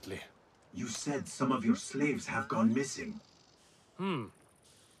trouble lately. You said some of your slaves have gone missing.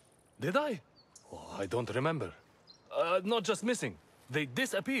 Did I? Oh, I don't remember. Not just missing. They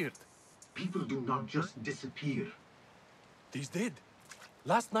disappeared. People do not just disappear. These did.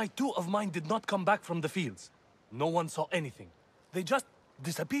 Last night, 2 of mine did not come back from the fields. No one saw anything. They just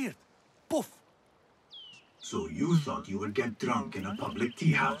disappeared. Poof. So you thought you would get drunk in a public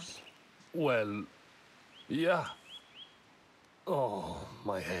tea house? Well, yeah. Oh,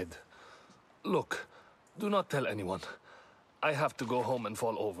 my head. Look, do not tell anyone. I have to go home and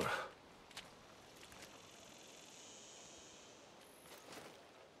fall over.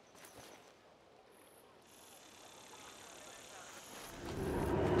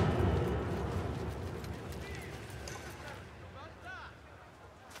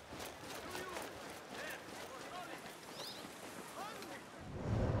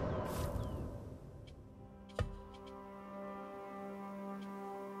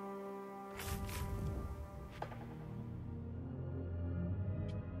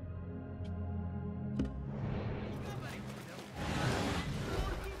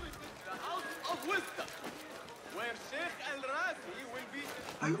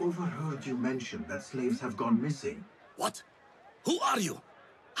 I overheard you mention that slaves have gone missing. What? Who are you?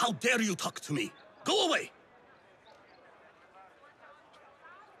 How dare you talk to me? Go away!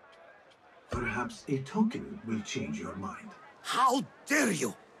 Perhaps a token will change your mind. How dare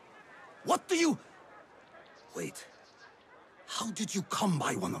you? What do you... Wait. How did you come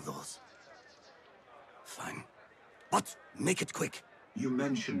by one of those? Fine. But make it quick. You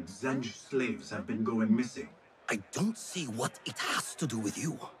mentioned Zenj slaves have been going missing. I don't see what it has to do with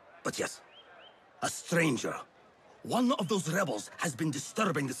you. But yes, a stranger. One of those rebels has been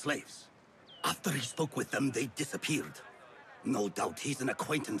disturbing the slaves. After he spoke with them, they disappeared. No doubt he's an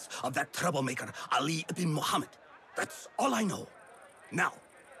acquaintance of that troublemaker, Ali ibn Muhammad. That's all I know. Now,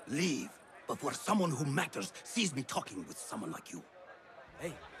 leave before someone who matters sees me talking with someone like you.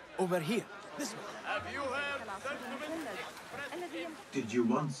 Hey, over here. This way. Have you heard sentiments? Did you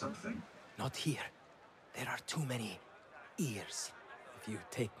want something? Not here. There are too many ears, if you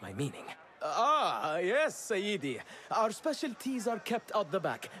take my meaning. Yes, Sayyidi. Our specialties are kept out the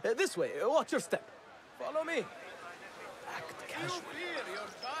back. This way, watch your step. Follow me. Act casual. You fear your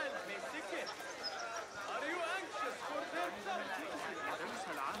child may sicken. Are you anxious?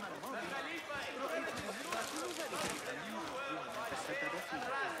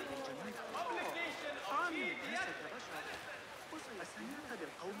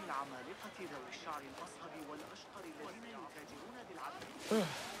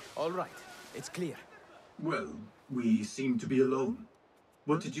 All right, it's clear. Well, we seem to be alone.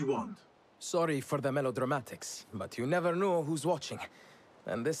 What did you want? Sorry for the melodramatics, but you never know who's watching.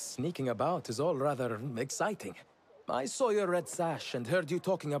 And this sneaking about is all rather exciting. I saw your red sash and heard you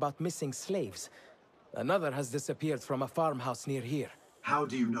talking about missing slaves. Another has disappeared from a farmhouse near here. How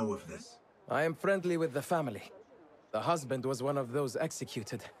do you know of this? I am friendly with the family. The husband was one of those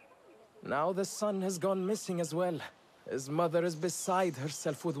executed. Now the son has gone missing as well. His mother is beside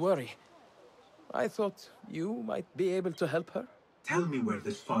herself with worry. I thought you might be able to help her. Tell me where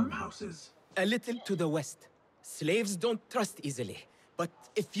this farmhouse is. A little to the west. Slaves don't trust easily. But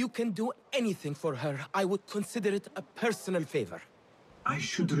if you can do anything for her, I would consider it a personal favor. I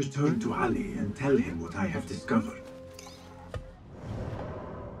should return to Ali and tell him what I have discovered.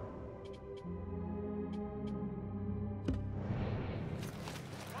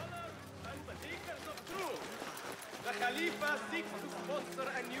 The Khalifa seeks to sponsor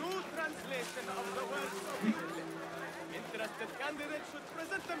a new translation of the words of English. Interested candidates should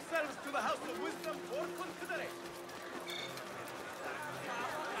present themselves to the House of Wisdom for consideration.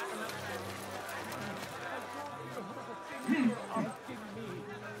 Asking me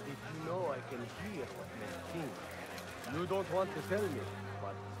if you know I can hear what men think. You don't want to tell me,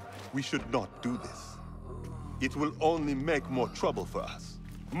 but... We should not do this. It will only make more trouble for us.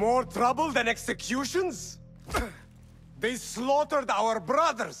 More trouble than executions? They slaughtered our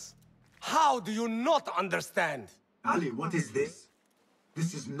brothers! How do you not understand? Ali, what is this?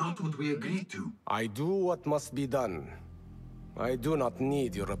 This is not what we agreed to. I do what must be done. I do not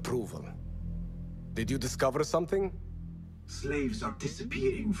need your approval. Did you discover something? Slaves are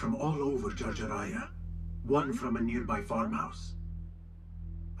disappearing from all over Jarjaraya. One from a nearby farmhouse.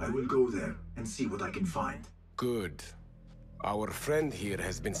 I will go there and see what I can find. Good. Our friend here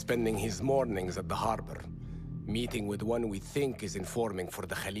has been spending his mornings at the harbor, meeting with one we think is informing for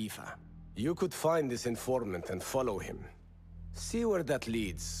the Khalifa. You could find this informant and follow him. See where that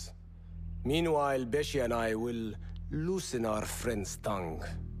leads. Meanwhile, Beshi and I will loosen our friend's tongue.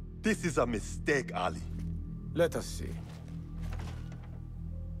 This is a mistake, Ali. Let us see.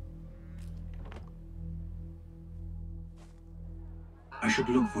 I should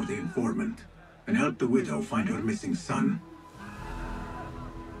look for the informant and help the widow find her missing son.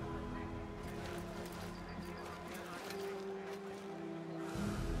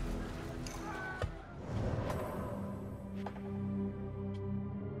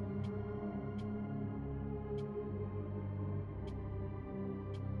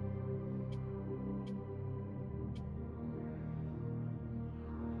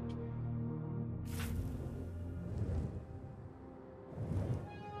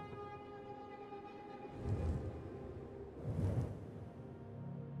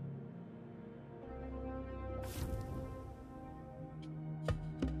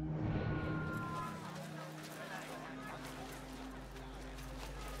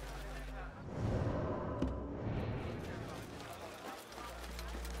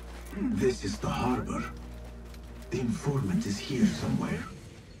 This is the harbor. The informant is here somewhere.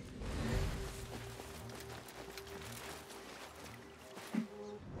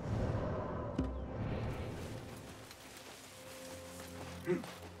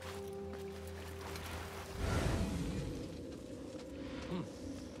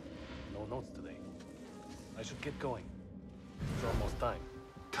 No notes today. I should get going. It's almost time.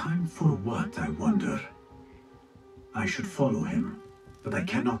 Time for what, I wonder? I should follow him, but I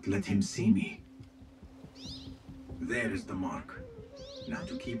cannot let him see me. There is the mark. Now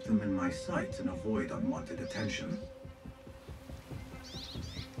to keep them in my sight and avoid unwanted attention.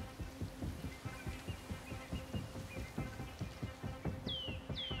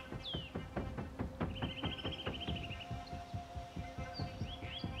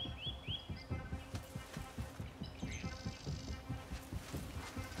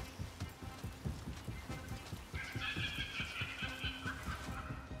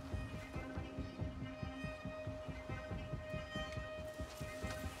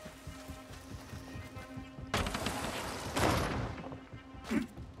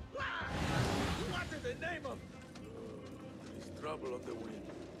 Trouble on the wind.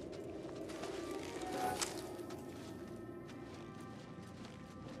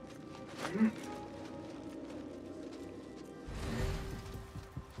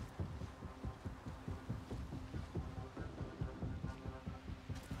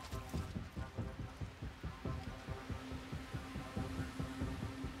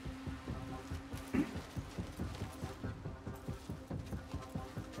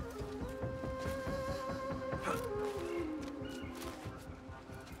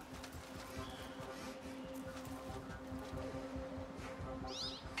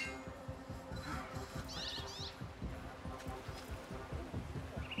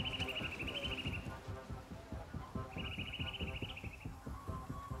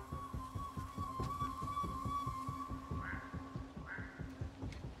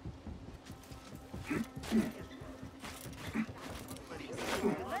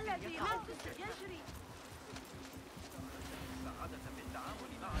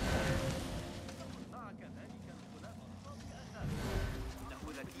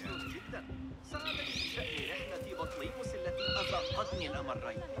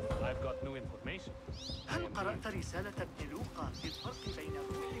 I've got new information. هل قرأت رسالة ابن لوقا في الفرق بين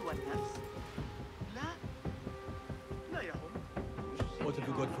الروح والنفس؟ لا لا يهم. What have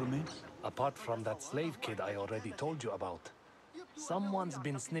you got for me? Apart from that slave kid I already told you about, someone's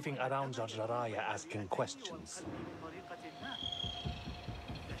been sniffing around Jarjaraya asking questions.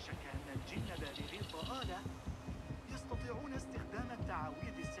 لا شك أن الجن بالغي الضآلة يستطيعون استخدام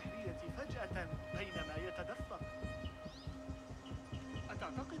التعاويذ السحرية فجأة بينما يتدفق.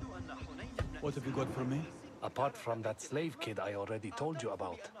 أتعتقد أن حنين بن What have you got for me? Apart from that slave kid I already told you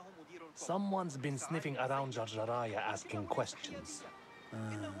about, someone's been sniffing around Jarjaraya asking questions.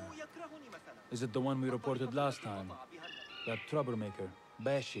 Is it the one we reported last time? That troublemaker,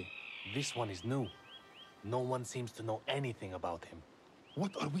 Bashi. This one is new. No one seems to know anything about him.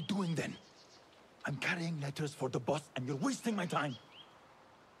 What are we doing then? I'm carrying letters for the boss and you're wasting my time.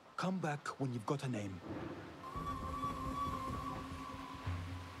 Come back when you've got a name.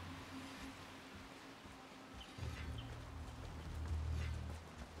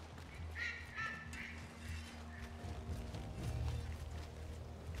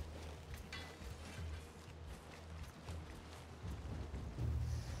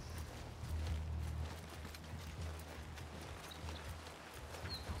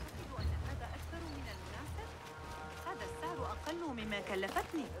 مما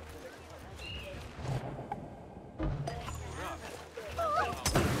كلفتني.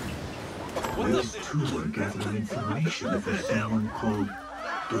 These two were gathering information for someone called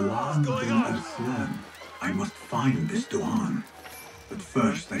Duan bin Arslan. I must find this Duan. But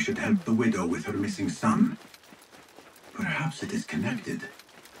first I should help the widow with her missing son. Perhaps it is connected.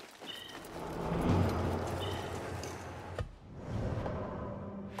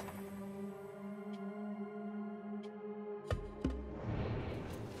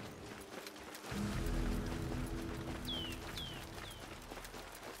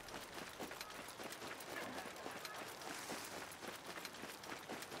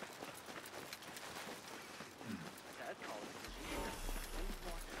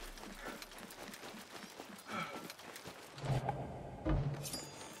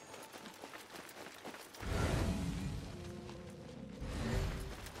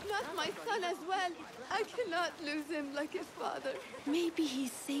 My son as well. I cannot lose him like his father. Maybe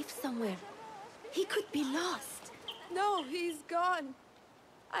he's safe somewhere. He could be lost. No, he's gone.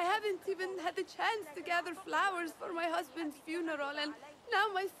 I haven't even had the chance to gather flowers for my husband's funeral, and now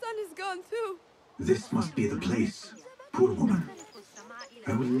my son is gone too. This must be the place. Poor woman.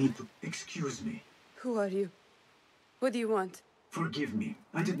 I will need to... Excuse me. Who are you? What do you want? Forgive me.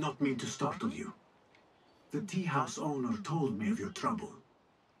 I did not mean to startle you. The tea house owner told me of your trouble.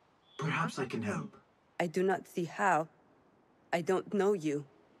 Perhaps I can help. I do not see how. I don't know you.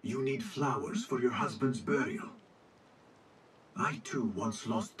 You need flowers for your husband's burial. I too once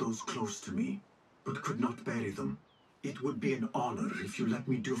lost those close to me, but could not bury them. It would be an honor if you let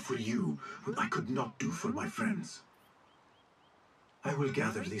me do for you what I could not do for my friends. I will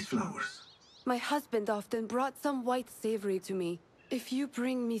gather these flowers. My husband often brought some white savory to me. If you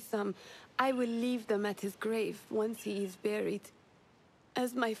bring me some, I will leave them at his grave once he is buried.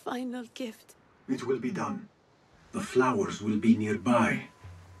 As my final gift. It will be done. The flowers will be nearby.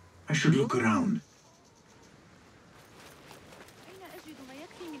 I should look around.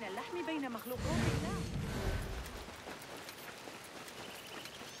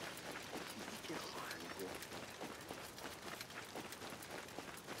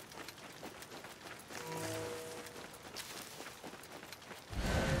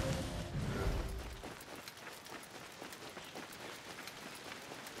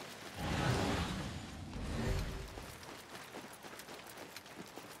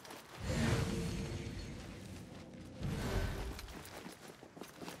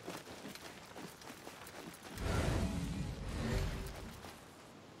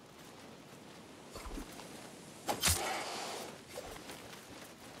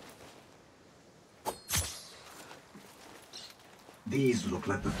 These look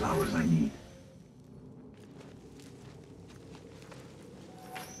like the flowers I need.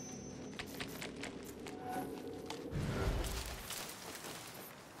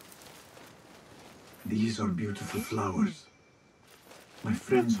 These are beautiful flowers. My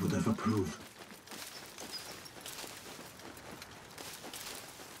friends would have approved.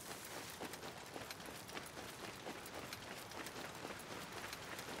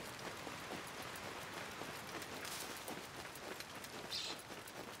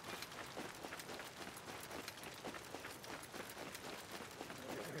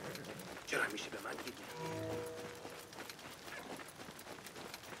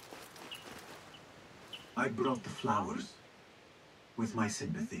 I brought the flowers. With my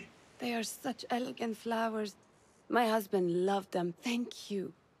sympathy. They are such elegant flowers. My husband loved them. Thank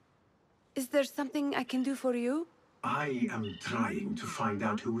you. Is there something I can do for you? I am trying to find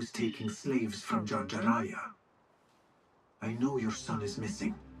out who is taking slaves from Jarjaraya. I know your son is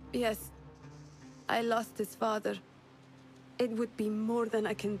missing. Yes. I lost his father. It would be more than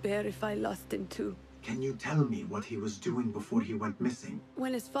I can bear if I lost him too. Can you tell me what he was doing before he went missing?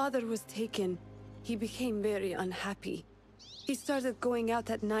 When his father was taken, he became very unhappy. He started going out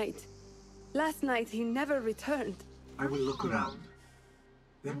at night. Last night, he never returned. I will look around.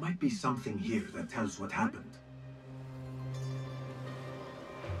 There might be something here that tells what happened.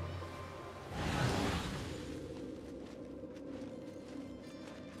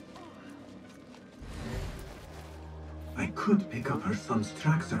 I could pick up her son's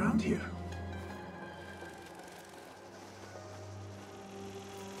tracks around here.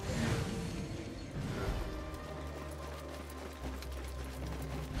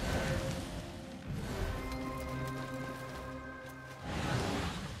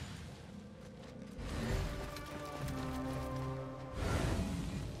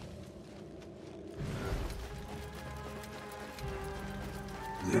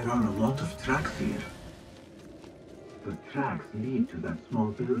 There are a lot of tracks here. The tracks lead to that small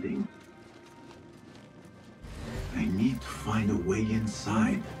building. I need to find a way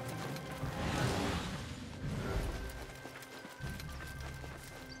inside.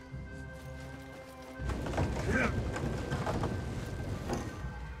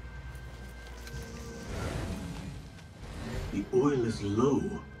 The oil is low.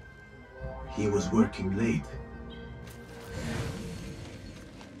 He was working late.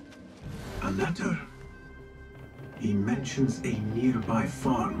 A letter. He mentions a nearby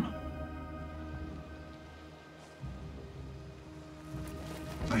farm.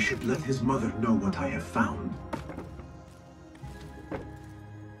 I should let his mother know what I have found.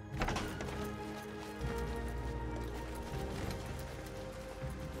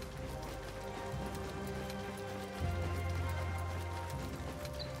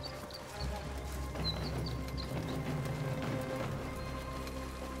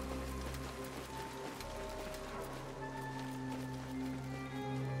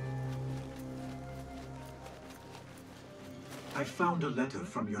 I found a letter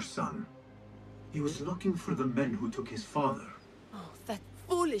from your son. He was looking for the men who took his father. Oh, that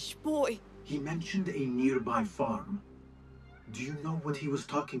foolish boy! He mentioned a nearby farm. Do you know what he was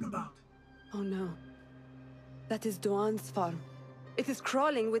talking about? Oh no. That is Doan's farm. It is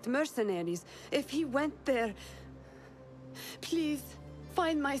crawling with mercenaries. If he went there... Please,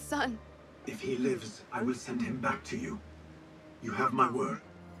 find my son. If he lives, I will send him back to you. You have my word.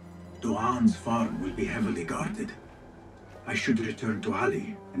 Doan's farm will be heavily guarded. I should return to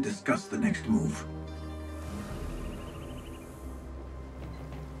Ali and discuss the next move.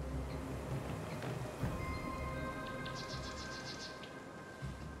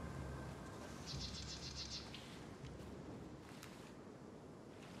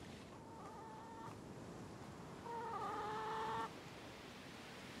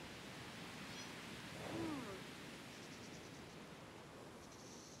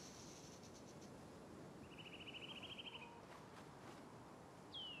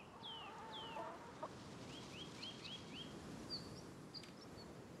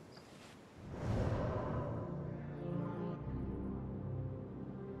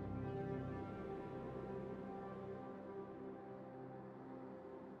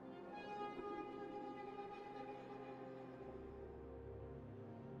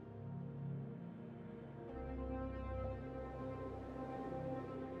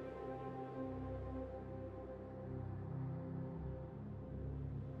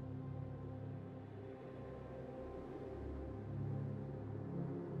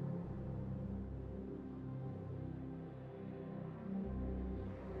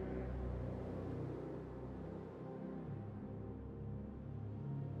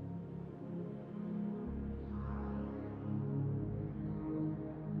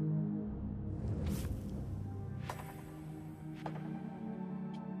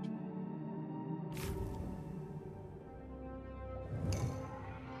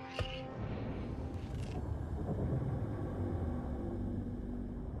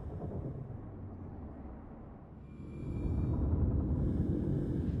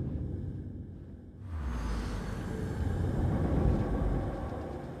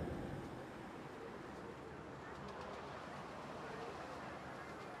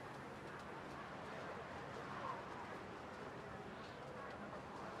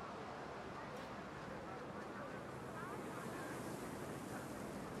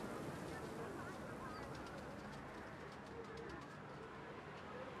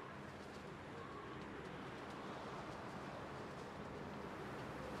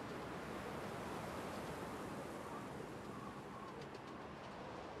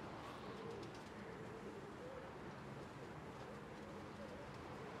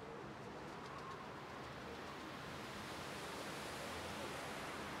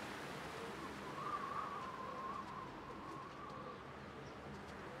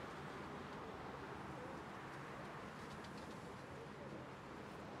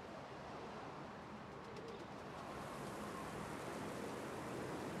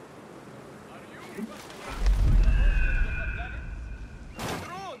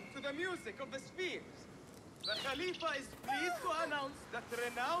 the music of the spheres. The Khalifa is pleased to announce that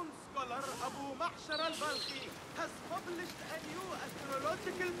renowned scholar Abu Ma'shar al-Balkhi has published a new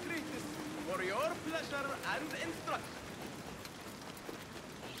astrological treatise for your pleasure and instruction.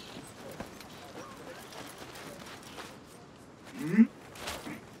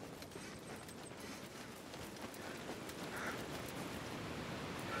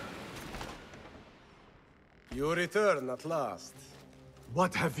 You return at last.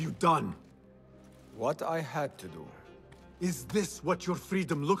 What have you done? What I had to do. Is this what your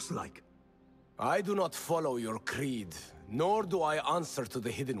freedom looks like? I do not follow your creed, nor do I answer to the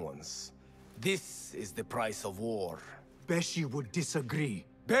Hidden Ones. This is the price of war. Beshi would disagree.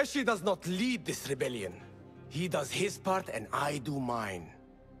 Beshi does not lead this rebellion. He does his part and I do mine.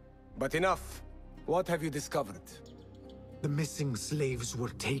 But enough. What have you discovered? The missing slaves were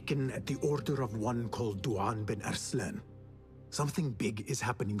taken at the order of one called Duan bin Arslan. Something big is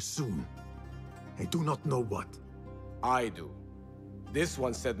happening soon. I do not know what. I do. This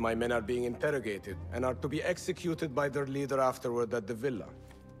one said my men are being interrogated and are to be executed by their leader afterward at the villa.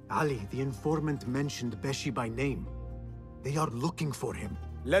 Ali, the informant, mentioned Beshi by name. They are looking for him.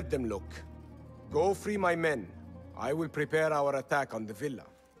 Let them look. Go free my men. I will prepare our attack on the villa.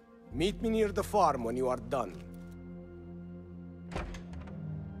 Meet me near the farm when you are done.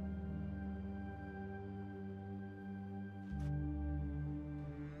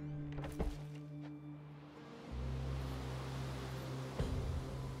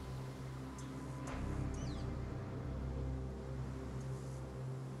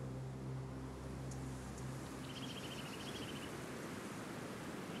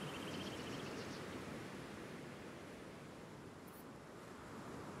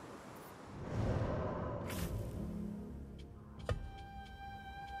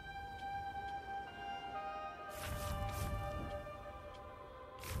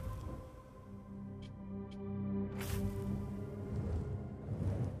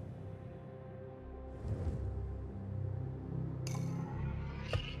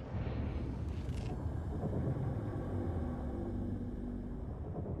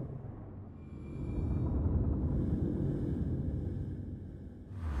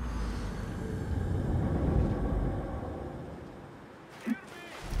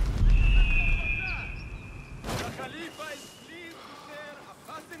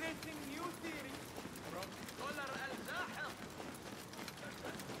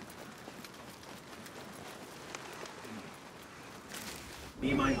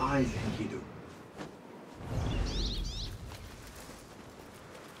 Be my eyes, Enkidu.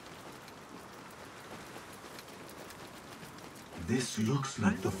 This looks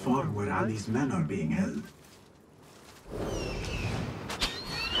like the fort where Ali's men are being held.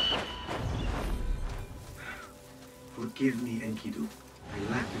 Forgive me, Enkidu.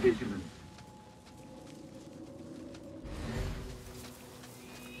 I lacked vigilance.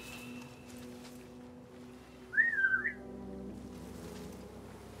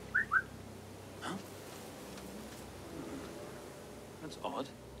 That's odd.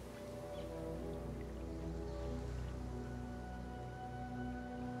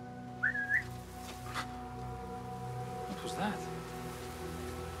 What was that?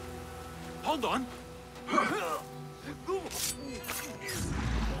 Hold on!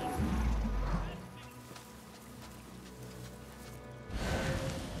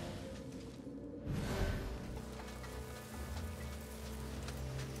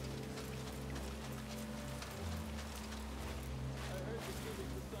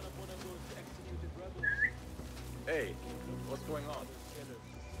 Hey, what's going on?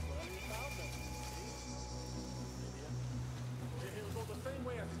 He'll go the same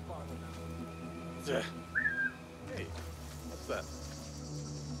way as his father now. Hey, what's that?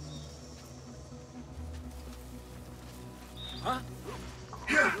 Huh?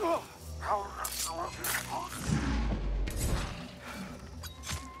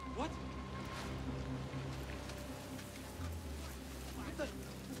 What?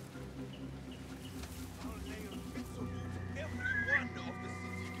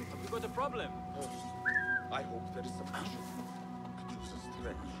 Have we got a problem? I hope there is some action. Could use a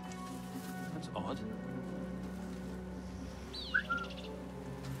stretch. That's odd.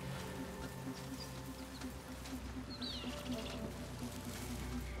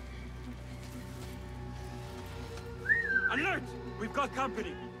 Alert! We've got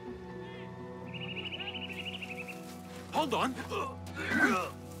company! Hold on!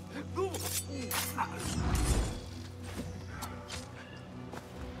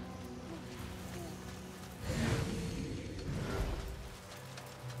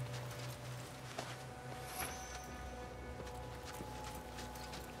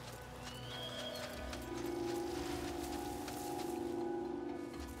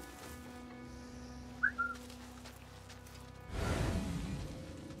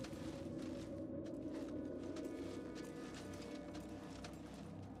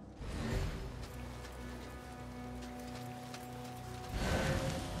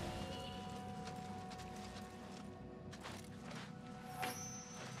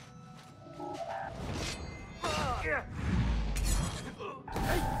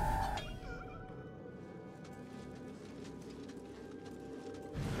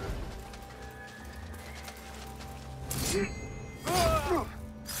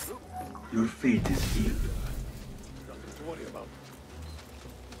 Your fate is sealed. Nothing to worry about.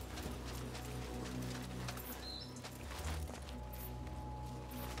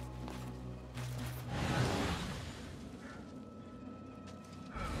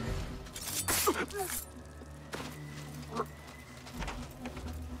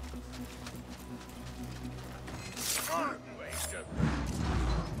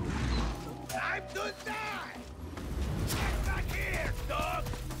 Time to die! Get back here, dog!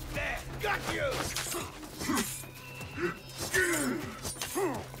 There, got you!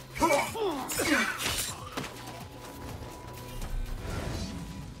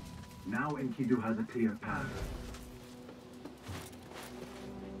 Now Enkidu has a clear path.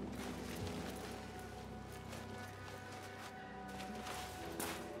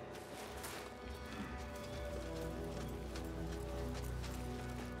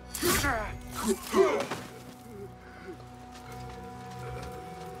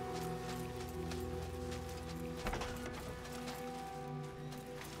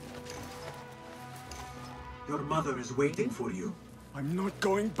 Your mother is waiting for you. I'm not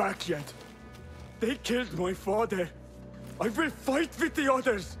going back yet. They killed my father. I will fight with the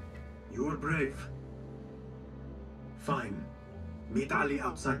others. You're brave. Fine. Meet Ali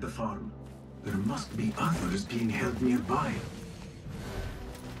outside the farm. There must be others being held nearby.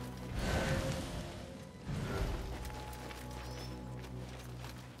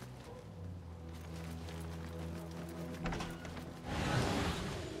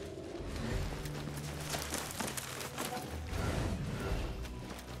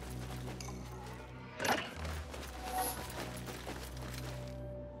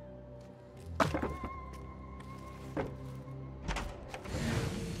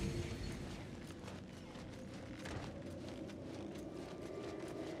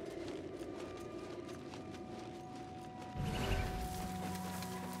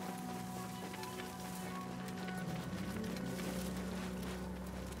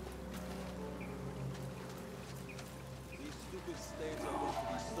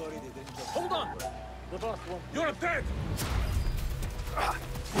 Hold on! The boss won't. You're dead!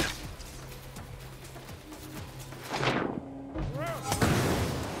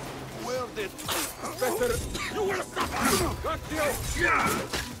 Where did... Better... You will suffer! Got you!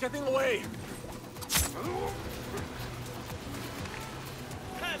 He's getting away!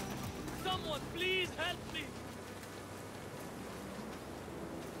 Help! Someone, please help me!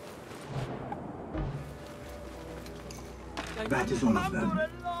 That is all of them.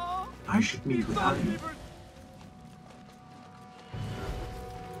 I should meet with Ali.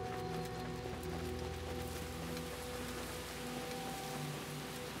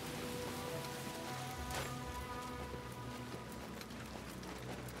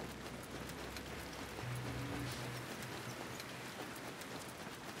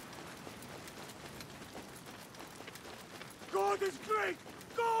 God is great!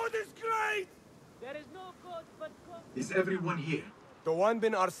 God is great! There is no God but God. Is everyone here? The one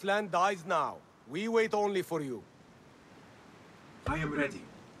bin Arslan dies now. We wait only for you. I am ready.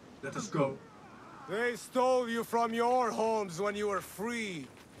 Let us go. They stole you from your homes when you were free.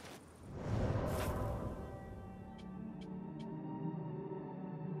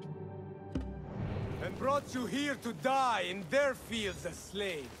 And brought you here to die in their fields as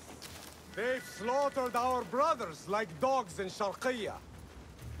slaves. They've slaughtered our brothers like dogs in Sharqiyya.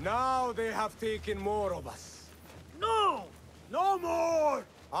 Now they have taken more of us. No! No more!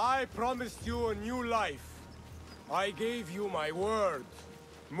 I promised you a new life. I gave you my word.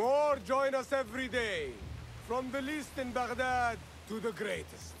 More join us every day, from the least in Baghdad to the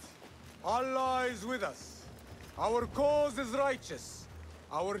greatest. Allah is with us. Our cause is righteous.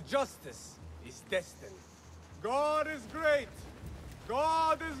 Our justice is destined. God is great.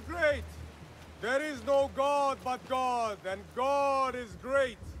 God is great. There is no God but God, and God is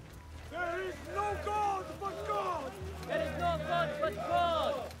great. There is no God but God! There is no God but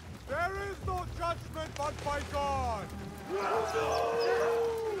God. There is no judgment but by God.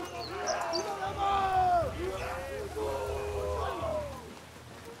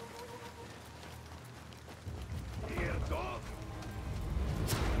 Here, dog.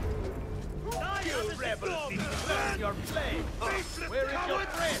 You rebels need to learn your flame! Where is your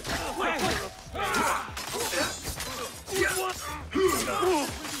friend?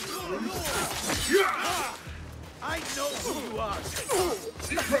 I know who you are!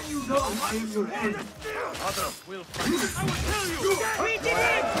 Then you know I am your enemy. Others will fight. I will kill you! We did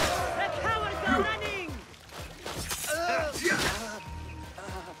it! The cowards are running!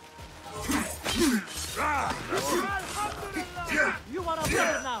 You are a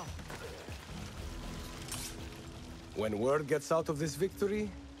brother now! When word gets out of this victory,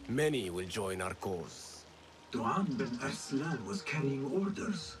 Many will join our cause. Duan bin Arslan was carrying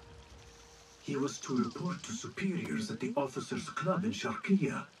orders. He was to report to superiors at the officers' club in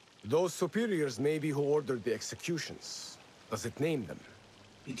Sharqiya. Those superiors may be who ordered the executions. Does it name them?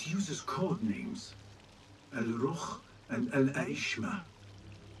 It uses code names. Al-Rukh and Al-Aishma.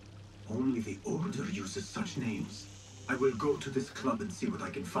 Only the Order uses such names. I will go to this club and see what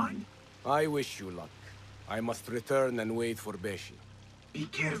I can find. I wish you luck. I must return and wait for Beshi. Be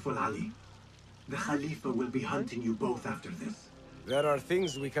careful, Ali. The Khalifa will be hunting you both after this. There are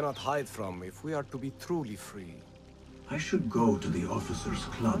things we cannot hide from if we are to be truly free. I should go to the officers'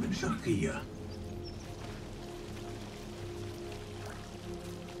 club in Sharqiya.